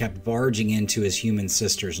unexplainedly kept barging into his human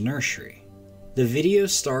sister's nursery. The video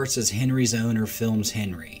starts as Henry's owner films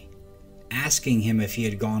Henry, asking him if he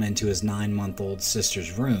had gone into his 9-month-old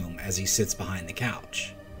sister's room as he sits behind the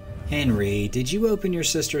couch. "Henry, did you open your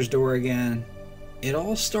sister's door again?" It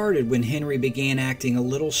all started when Henry began acting a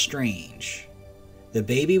little strange. The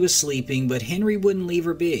baby was sleeping, but Henry wouldn't leave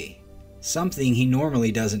her be, something he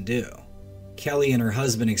normally doesn't do. Kelly and her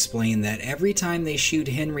husband explained that every time they shooed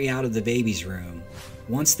Henry out of the baby's room,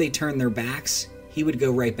 once they turned their backs, he would go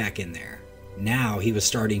right back in there. Now he was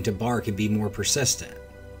starting to bark and be more persistent.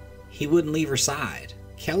 He wouldn't leave her side.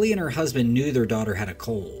 Kelly and her husband knew their daughter had a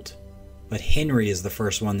cold, but Henry is the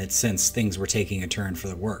first one that sensed things were taking a turn for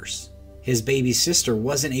the worse. His baby sister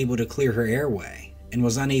wasn't able to clear her airway and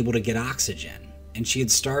was unable to get oxygen, and she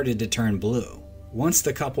had started to turn blue. Once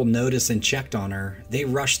the couple noticed and checked on her, they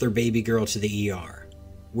rushed their baby girl to the ER,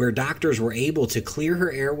 where doctors were able to clear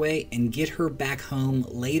her airway and get her back home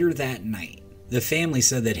later that night. The family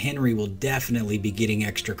said that Henry will definitely be getting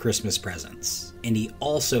extra Christmas presents, and he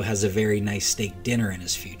also has a very nice steak dinner in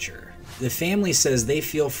his future. The family says they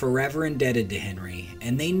feel forever indebted to Henry,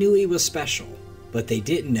 and they knew he was special, but they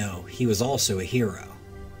didn't know he was also a hero.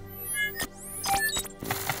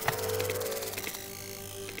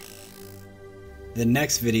 The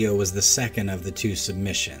next video was the second of the two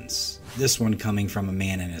submissions, this one coming from a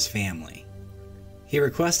man and his family. He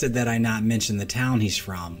requested that I not mention the town he's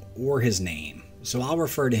from or his name, so I'll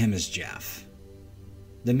refer to him as Jeff.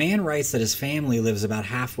 The man writes that his family lives about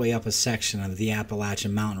halfway up a section of the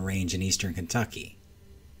Appalachian Mountain Range in eastern Kentucky.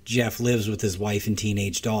 Jeff lives with his wife and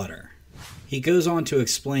teenage daughter. He goes on to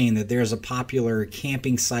explain that there's a popular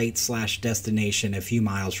camping site/destination a few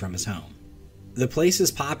miles from his home. The place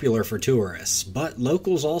is popular for tourists, but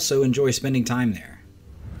locals also enjoy spending time there.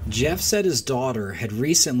 Jeff said his daughter had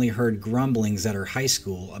recently heard grumblings at her high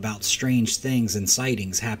school about strange things and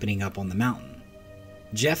sightings happening up on the mountain.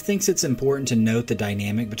 Jeff thinks it's important to note the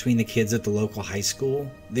dynamic between the kids at the local high school.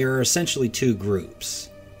 There are essentially two groups: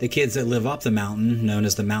 the kids that live up the mountain, known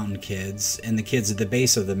as the mountain kids, and the kids at the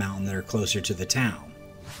base of the mountain that are closer to the town,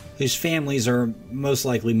 whose families are most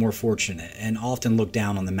likely more fortunate and often look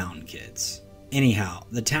down on the mountain kids. Anyhow,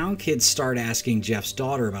 the town kids start asking Jeff's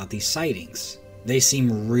daughter about these sightings. They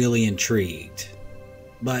seem really intrigued,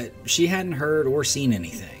 but she hadn't heard or seen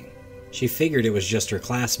anything. She figured it was just her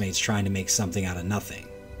classmates trying to make something out of nothing.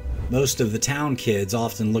 Most of the town kids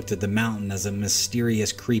often looked at the mountain as a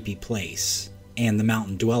mysterious, creepy place, and the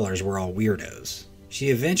mountain dwellers were all weirdos. She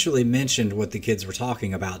eventually mentioned what the kids were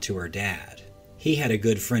talking about to her dad. He had a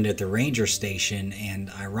good friend at the ranger station, and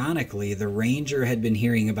ironically, the ranger had been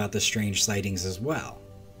hearing about the strange sightings as well.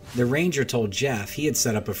 The ranger told Jeff he had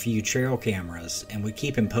set up a few trail cameras and would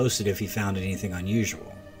keep him posted if he found anything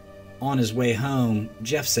unusual. On his way home,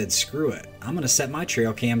 Jeff said, "Screw it, I'm gonna set my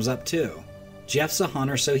trail cams up too." Jeff's a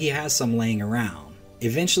hunter, so he has some laying around,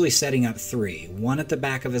 eventually setting up 3, one at the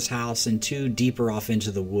back of his house and 2 deeper off into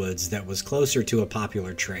the woods that was closer to a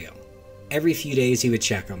popular trail. Every few days he would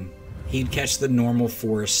check them. He'd catch the normal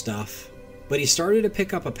forest stuff, But he started to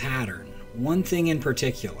pick up a pattern, one thing in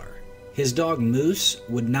particular. His dog Moose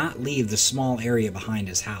would not leave the small area behind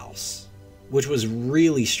his house, which was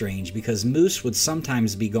really strange because Moose would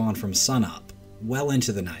sometimes be gone from sunup, well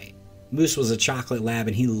into the night. Moose was a chocolate lab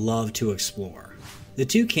and he loved to explore. The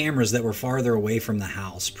two cameras that were farther away from the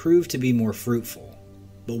house proved to be more fruitful,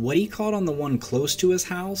 but what he caught on the one close to his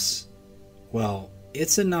house, well,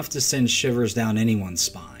 it's enough to send shivers down anyone's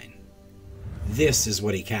spine. This is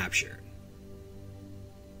what he captured.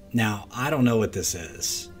 Now, I don't know what this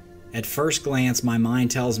is. At first glance, my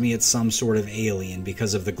mind tells me it's some sort of alien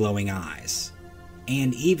because of the glowing eyes,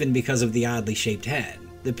 and even because of the oddly shaped head.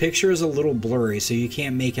 The picture is a little blurry, so you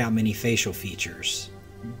can't make out many facial features.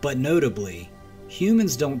 But notably,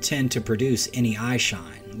 humans don't tend to produce any eye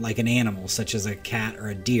shine, like an animal such as a cat or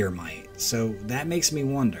a deer might, so that makes me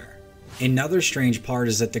wonder. Another strange part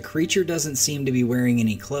is that the creature doesn't seem to be wearing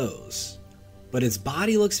any clothes, but its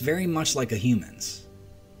body looks very much like a human's.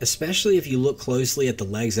 Especially if you look closely at the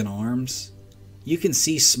legs and arms, you can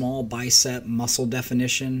see small bicep muscle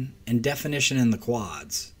definition and definition in the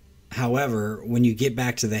quads. However, when you get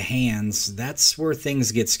back to the hands, that's where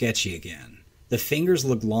things get sketchy again. The fingers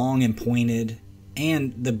look long and pointed,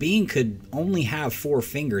 and the being could only have 4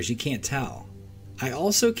 fingers, you can't tell. I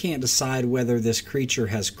also can't decide whether this creature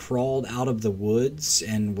has crawled out of the woods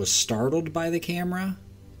and was startled by the camera,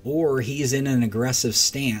 or he's in an aggressive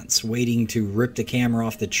stance waiting to rip the camera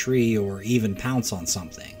off the tree or even pounce on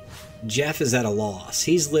something. Jeff is at a loss.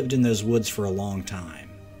 He's lived in those woods for a long time.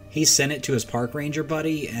 He sent it to his park ranger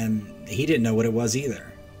buddy and he didn't know what it was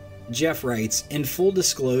either. Jeff writes, in full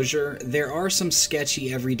disclosure, there are some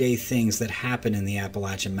sketchy everyday things that happen in the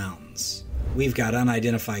Appalachian Mountains. We've got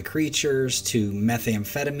unidentified creatures, to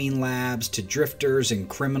methamphetamine labs, to drifters and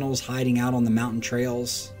criminals hiding out on the mountain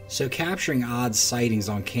trails. So capturing odd sightings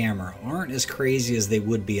on camera aren't as crazy as they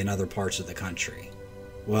would be in other parts of the country.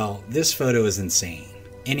 Well, this photo is insane.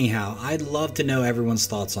 Anyhow, I'd love to know everyone's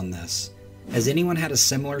thoughts on this. Has anyone had a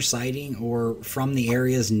similar sighting or from the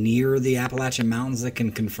areas near the Appalachian Mountains that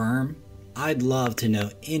can confirm? I'd love to know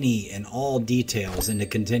any and all details and to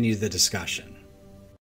continue the discussion.